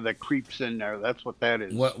malware that creeps in there. That's what that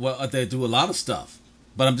is. Well, they do a lot of stuff.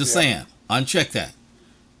 But I'm just saying, uncheck that.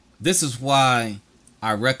 This is why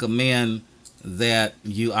I recommend that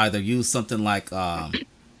you either use something like,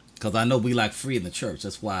 because I know we like free in the church.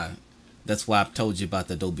 That's why I've told you about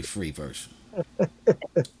the Adobe free version.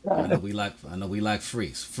 I know we like free.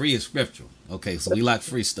 Free is scriptural. Okay, so we like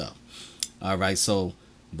free stuff. All right, so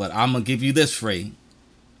but I'm gonna give you this free,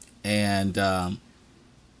 and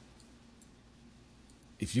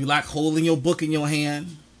If you like holding your book in your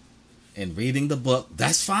hand and reading the book,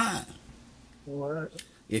 that's fine. What?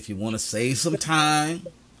 If you want to save some time,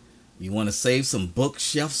 you want to save some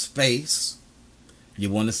bookshelf space, you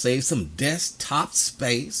want to save some desktop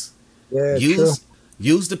space, Yeah, use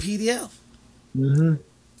the PDF. Mm-hmm.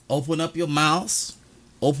 Open up your mouse,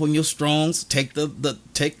 open your Strongs, take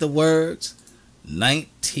the words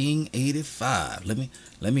 1985. Let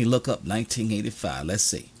me look up 1985. Let's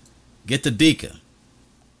see. Get the deacon.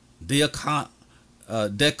 Diakonos,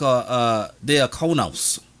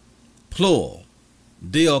 plural.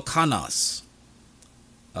 Diakonos,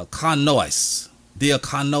 konois,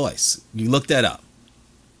 diakonois. You look that up.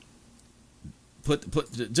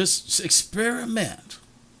 Just experiment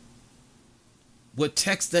with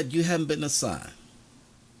text that you haven't been assigned.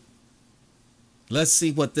 Let's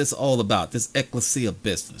see what this is all about. This ecclesia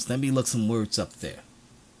business. Let me look some words up there.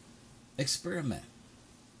 Experiment.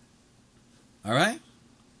 All right.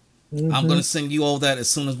 Mm-hmm. I'm gonna send you all that as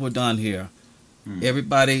soon as we're done here.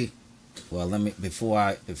 Everybody. Well, let me before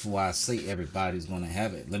I say everybody's gonna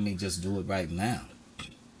have it. Let me just do it right now,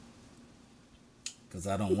 because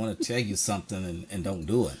I don't want to tell you something and don't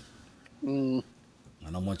do it. I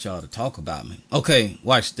don't want y'all to talk about me. Okay,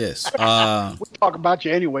 watch this. We'll talk about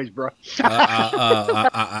you anyways, bro.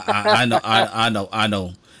 I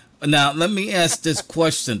know. Now let me ask this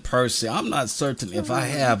question, Percy. I'm not certain if I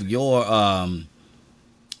have your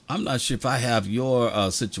I'm not sure if I have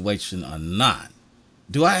your situation or not.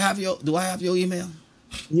 Do I have your email?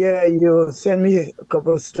 Yeah, you sent me a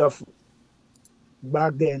couple of stuff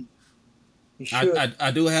back then. You should.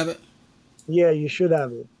 I do have it? Yeah, you should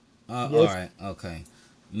have it. Yes. All right, okay.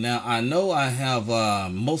 Now, I know I have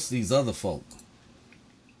most of these other folk.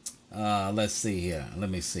 Let's see here. Let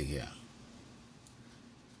me see here.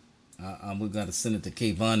 We're going to send it to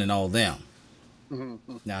Kayvon and all them.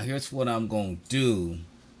 Mm-hmm. Now, here's what I'm going to do.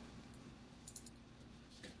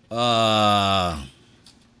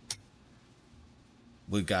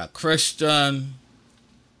 We got Christian,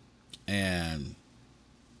 and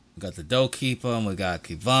we got the Doorkeeper, and we got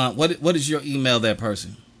Kayvon. What is your email there,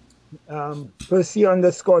 person?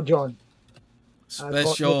 Percy_John.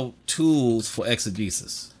 Special tools for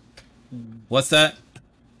exegesis. What's that?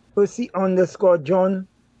 Percy_John.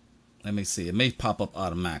 Let me see. It may pop up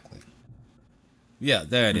automatically. Yeah,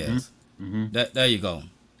 there it is. There you go.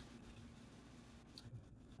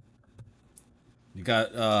 You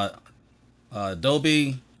got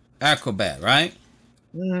Adobe Acrobat, right?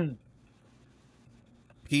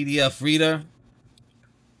 PDF Reader.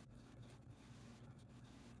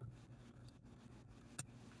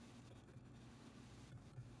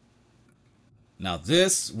 Now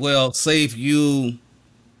this will save you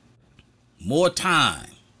more time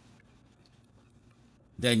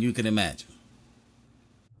than you can imagine.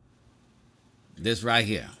 This right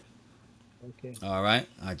here. Okay. All right.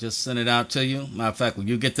 I just sent it out to you. Matter of fact, when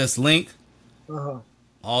you get this link,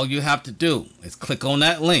 all you have to do is click on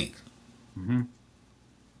that link. And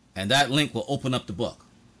that link will open up the book.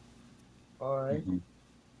 All right.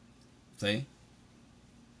 See?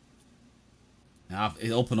 Now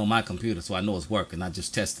it opened on my computer, so I know it's working. I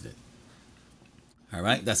just tested it. All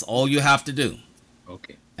right. That's all you have to do.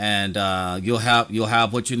 Okay. And you'll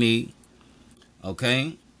have what you need.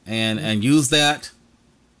 Okay. And use that.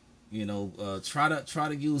 You know, try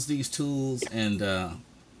to use these tools and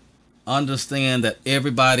understand that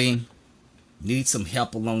everybody needs some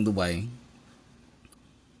help along the way.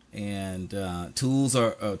 And tools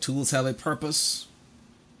have a purpose,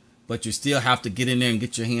 but you still have to get in there and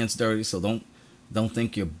get your hands dirty. So don't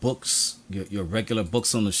think your books, your regular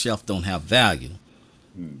books on the shelf don't have value.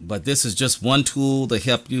 But this is just one tool to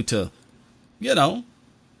help you to, you know.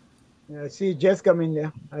 Yeah, I see just come in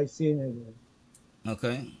there. I see it.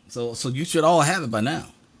 Okay, so you should all have it by now.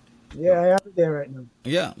 Yeah, I have it there right now.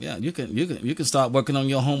 Yeah, you can start working on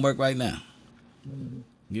your homework right now.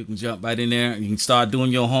 You can jump right in there. You can start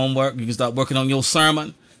doing your homework. You can start working on your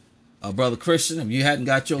sermon. Brother Christian, if you hadn't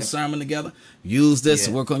got your sermon together, use this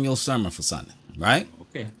to work on your sermon for Sunday, right?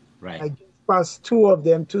 Okay, right. I just passed 2 of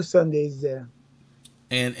them, 2 Sundays there.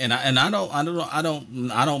 And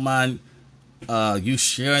I don't mind you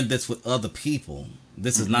sharing this with other people.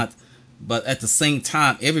 This is not, but at the same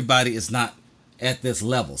time, everybody is not at this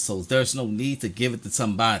level, so there's no need to give it to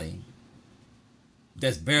somebody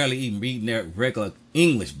that's barely even reading their regular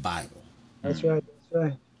English Bible. That's right. That's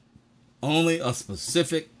right. Only a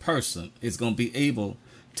specific person is going to be able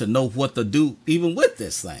to know what to do, even with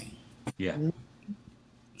this thing. Yeah.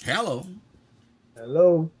 Hello.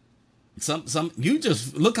 Some you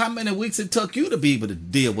just look how many weeks it took you to be able to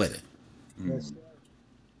deal with it. Yes.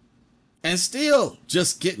 And still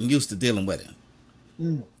just getting used to dealing with it.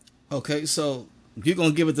 Okay, so you're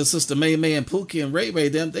gonna give it to Sister May May and Pookie and Ray Ray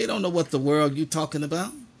them. They don't know what the world you talking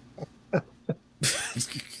about.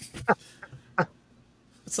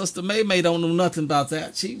 Sister May May don't know nothing about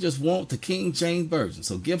that. She just want the King James Version.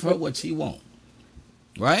 So give her what she want.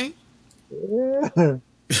 Right? Give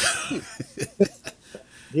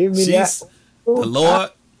me that.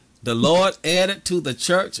 The Lord added to the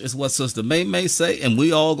church is what Sister May May say, and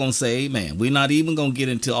we all gonna say amen. We're not even gonna get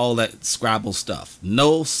into all that Scrabble stuff.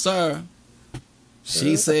 No, sir.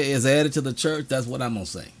 She said is added to the church. That's what I'm gonna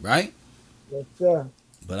say, right? Yes, sir.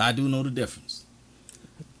 But I do know the difference.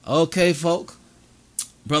 Okay, folk.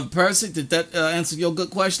 Brother Percy, did that answer your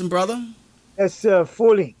good question, brother? Yes, sir.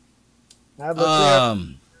 Fully. I have a prayer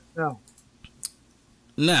now.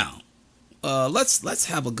 Now, let's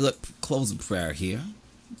have a good closing prayer here.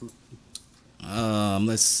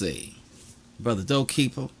 Let's see, Brother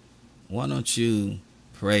Doorkeeper, why don't you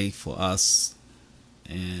pray for us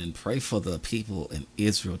and pray for the people in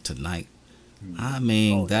Israel tonight? I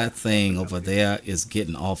mean, that thing over there is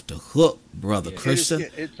getting off the hook, Brother Christian.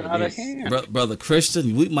 It's out of hand. Brother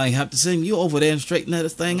Christian, we might have to send you over there and straighten that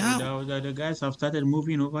thing out. The guys have started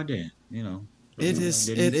moving over there, you know. It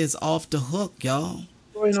is off the hook, y'all.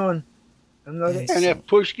 What's going on? And if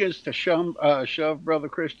push gets to shove, Brother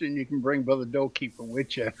Christian, you can bring Brother Doorkeeper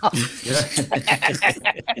with you.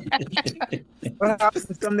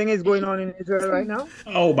 Something is going on in Israel right now?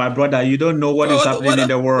 Oh, my brother, you don't know what is happening in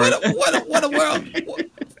the world. What a world.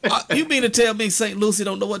 You mean to tell me St. Lucie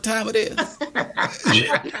don't know what time it is?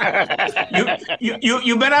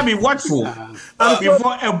 you better be watchful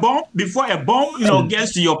before a bomb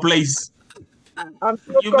gets to your place.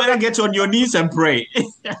 You better get on your knees and pray.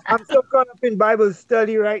 I'm so caught up in Bible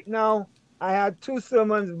study right now. I had 2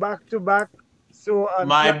 sermons back to back. So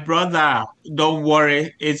my brother, don't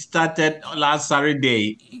worry. It started last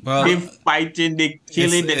Saturday. They fighting, they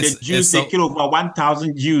killing the Jews. They killed over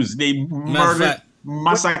 1,000 Jews. They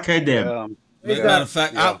massacred them. Matter of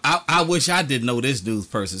fact, I wish I didn't know this news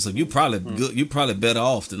person. So you probably good. You probably better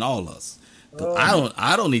off than all of us.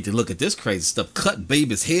 I don't need to look at this crazy stuff. Cut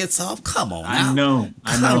babies' heads off. Come on now.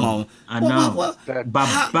 I know.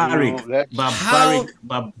 Barbaric.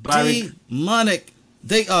 Demonic.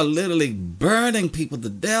 They are literally burning people to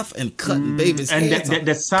death and cutting babies' heads off. And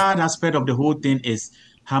the sad aspect of the whole thing is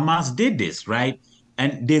Hamas did this, right?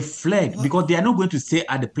 And they fled because they are not going to stay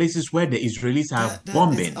at the places where the Israelis are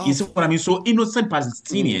bombing. You see what I mean? So innocent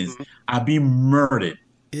Palestinians are being murdered.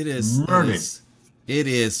 It is murdered. It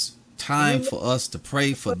is time for us to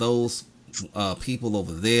pray for those people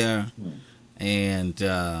over there. And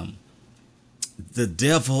the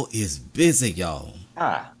devil is busy, y'all.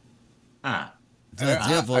 The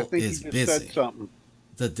devil is busy.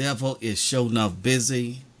 The devil is sure enough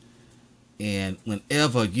busy. And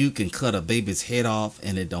whenever you can cut a baby's head off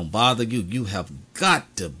and it don't bother you, you have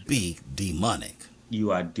got to be demonic.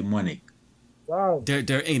 You are demonic. Wow.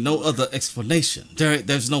 There ain't no other explanation.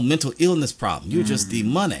 There's no mental illness problem. You're just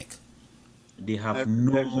demonic. They have there's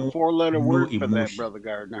a 4-letter word for that, Brother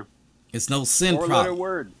Gardner. It's no sin problem. 4-letter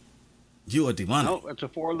word. You are demonic. No, it's a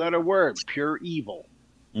 4-letter word. Pure evil.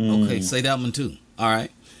 Okay, say that one too. All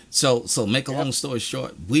right. So make a long story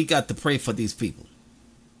short, we got to pray for these people.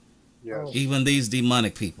 Yes. Even these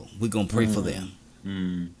demonic people, we're going to pray for them.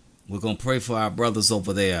 We're going to pray for our brothers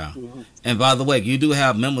over there. And by the way, you do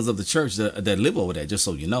have members of the church that live over there, just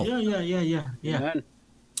so you know. Yeah.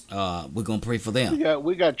 We're going to pray for them.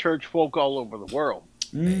 We got church folk all over the world.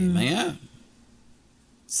 Amen.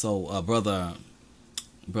 So, brother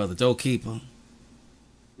Doorkeeper,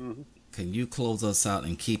 can you close us out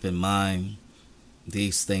and keep in mind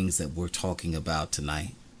these things that we're talking about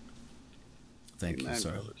tonight? Thank you,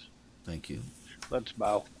 sir. Brothers. Thank you. Let's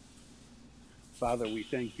bow. Father, we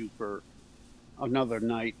thank you for another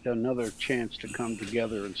night, another chance to come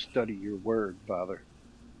together and study your word, Father.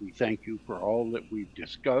 We thank you for all that we've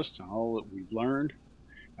discussed and all that we've learned.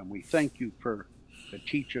 And we thank you for the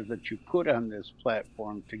teacher that you put on this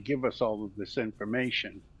platform to give us all of this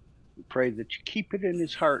information. We pray that you keep it in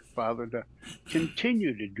his heart, Father, to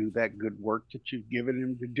continue to do that good work that you've given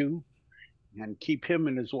him to do. And keep him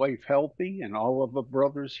and his wife healthy, and all of the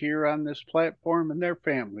brothers here on this platform and their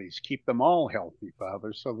families. Keep them all healthy,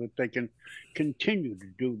 Father, so that they can continue to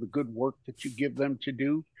do the good work that you give them to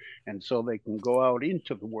do, and so they can go out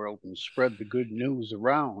into the world and spread the good news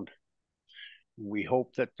around. We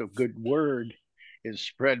hope that the good word is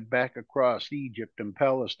spread back across Egypt and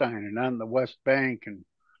Palestine and on the West Bank and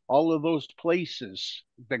all of those places,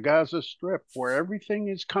 the Gaza Strip, where everything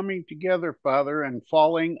is coming together, Father, and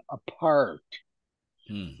falling apart.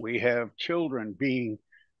 We have children being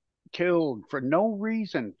killed for no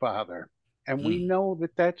reason, Father, And we know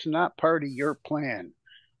that that's not part of your plan.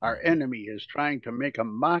 Our enemy is trying to make a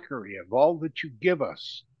mockery of all that you give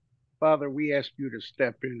us. Father, we ask you to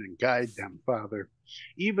step in and guide them, Father.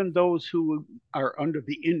 Even those who are under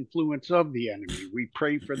the influence of the enemy, we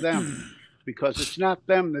pray for them because it's not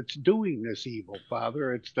them that's doing this evil,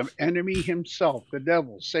 Father. It's the enemy himself, the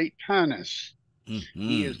devil, Satanus.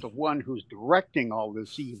 He is the one who's directing all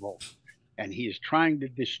this evil, and he is trying to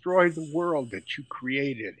destroy the world that you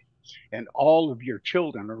created and all of your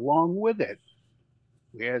children along with it.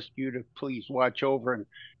 We ask you to please watch over and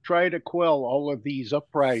try to quell all of these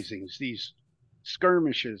uprisings, these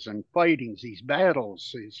skirmishes and fightings, these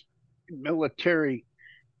battles, these military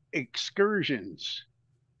excursions,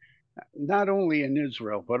 not only in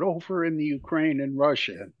Israel, but over in the Ukraine and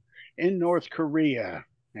Russia, in North Korea,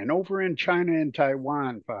 and over in China and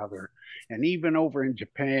Taiwan, Father, and even over in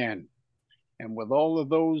Japan. And with all of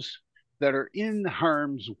those that are in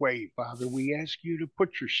harm's way, Father, we ask you to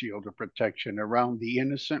put your shield of protection around the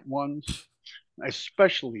innocent ones,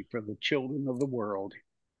 especially for the children of the world.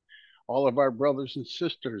 All of our brothers and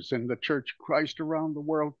sisters in the Church of Christ around the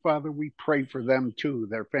world, Father, we pray for them too,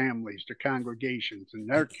 their families, their congregations, and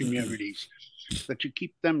their communities, that you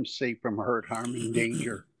keep them safe from hurt, harm, and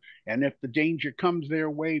danger. And if the danger comes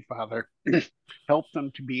their way, Father, help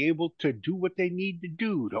them to be able to do what they need to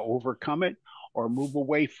do to overcome it or move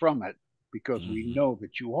away from it, because we know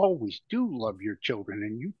that you always do love your children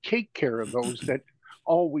and you take care of those that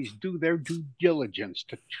always do their due diligence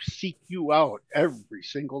to seek you out every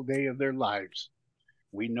single day of their lives.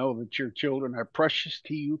 We know that your children are precious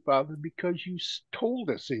to you, Father, because you told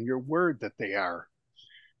us in your word that they are.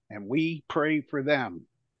 And we pray for them,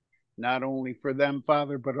 not only for them,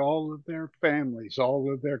 Father, but all of their families,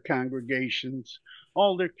 all of their congregations,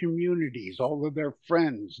 all their communities, all of their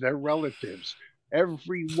friends, their relatives,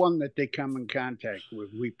 everyone that they come in contact with.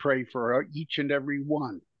 We pray for each and every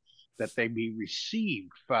one, that they be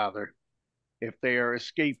received, Father, if they are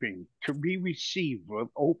escaping, to be received with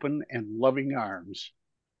open and loving arms.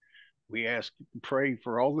 We ask and pray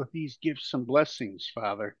for all of these gifts and blessings,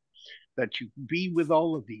 Father, that you be with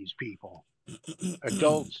all of these people,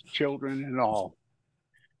 adults, children, and all,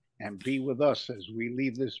 and be with us as we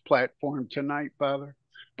leave this platform tonight, Father,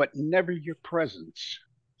 but never your presence,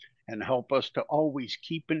 and help us to always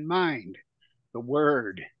keep in mind the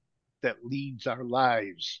word that leads our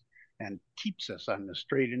lives and keeps us on the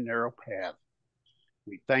straight and narrow path.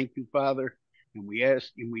 We thank you, Father, and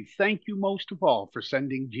we thank you most of all for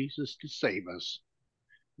sending Jesus to save us.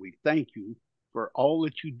 We thank you for all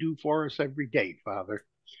that you do for us every day, Father,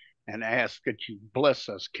 and ask that you bless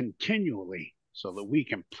us continually so that we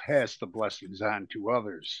can pass the blessings on to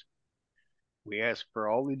others. We ask for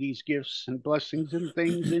all of these gifts and blessings and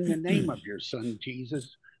things in the name of your Son,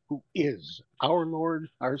 Jesus, who is our Lord,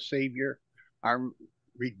 our Savior, our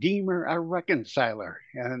Redeemer, our Reconciler,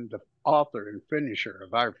 and the author and finisher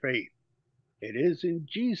of our faith. It is in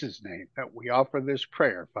Jesus' name that we offer this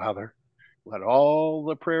prayer, Father. Let all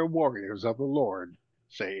the prayer warriors of the Lord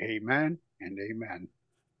say amen and amen.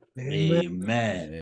 Amen.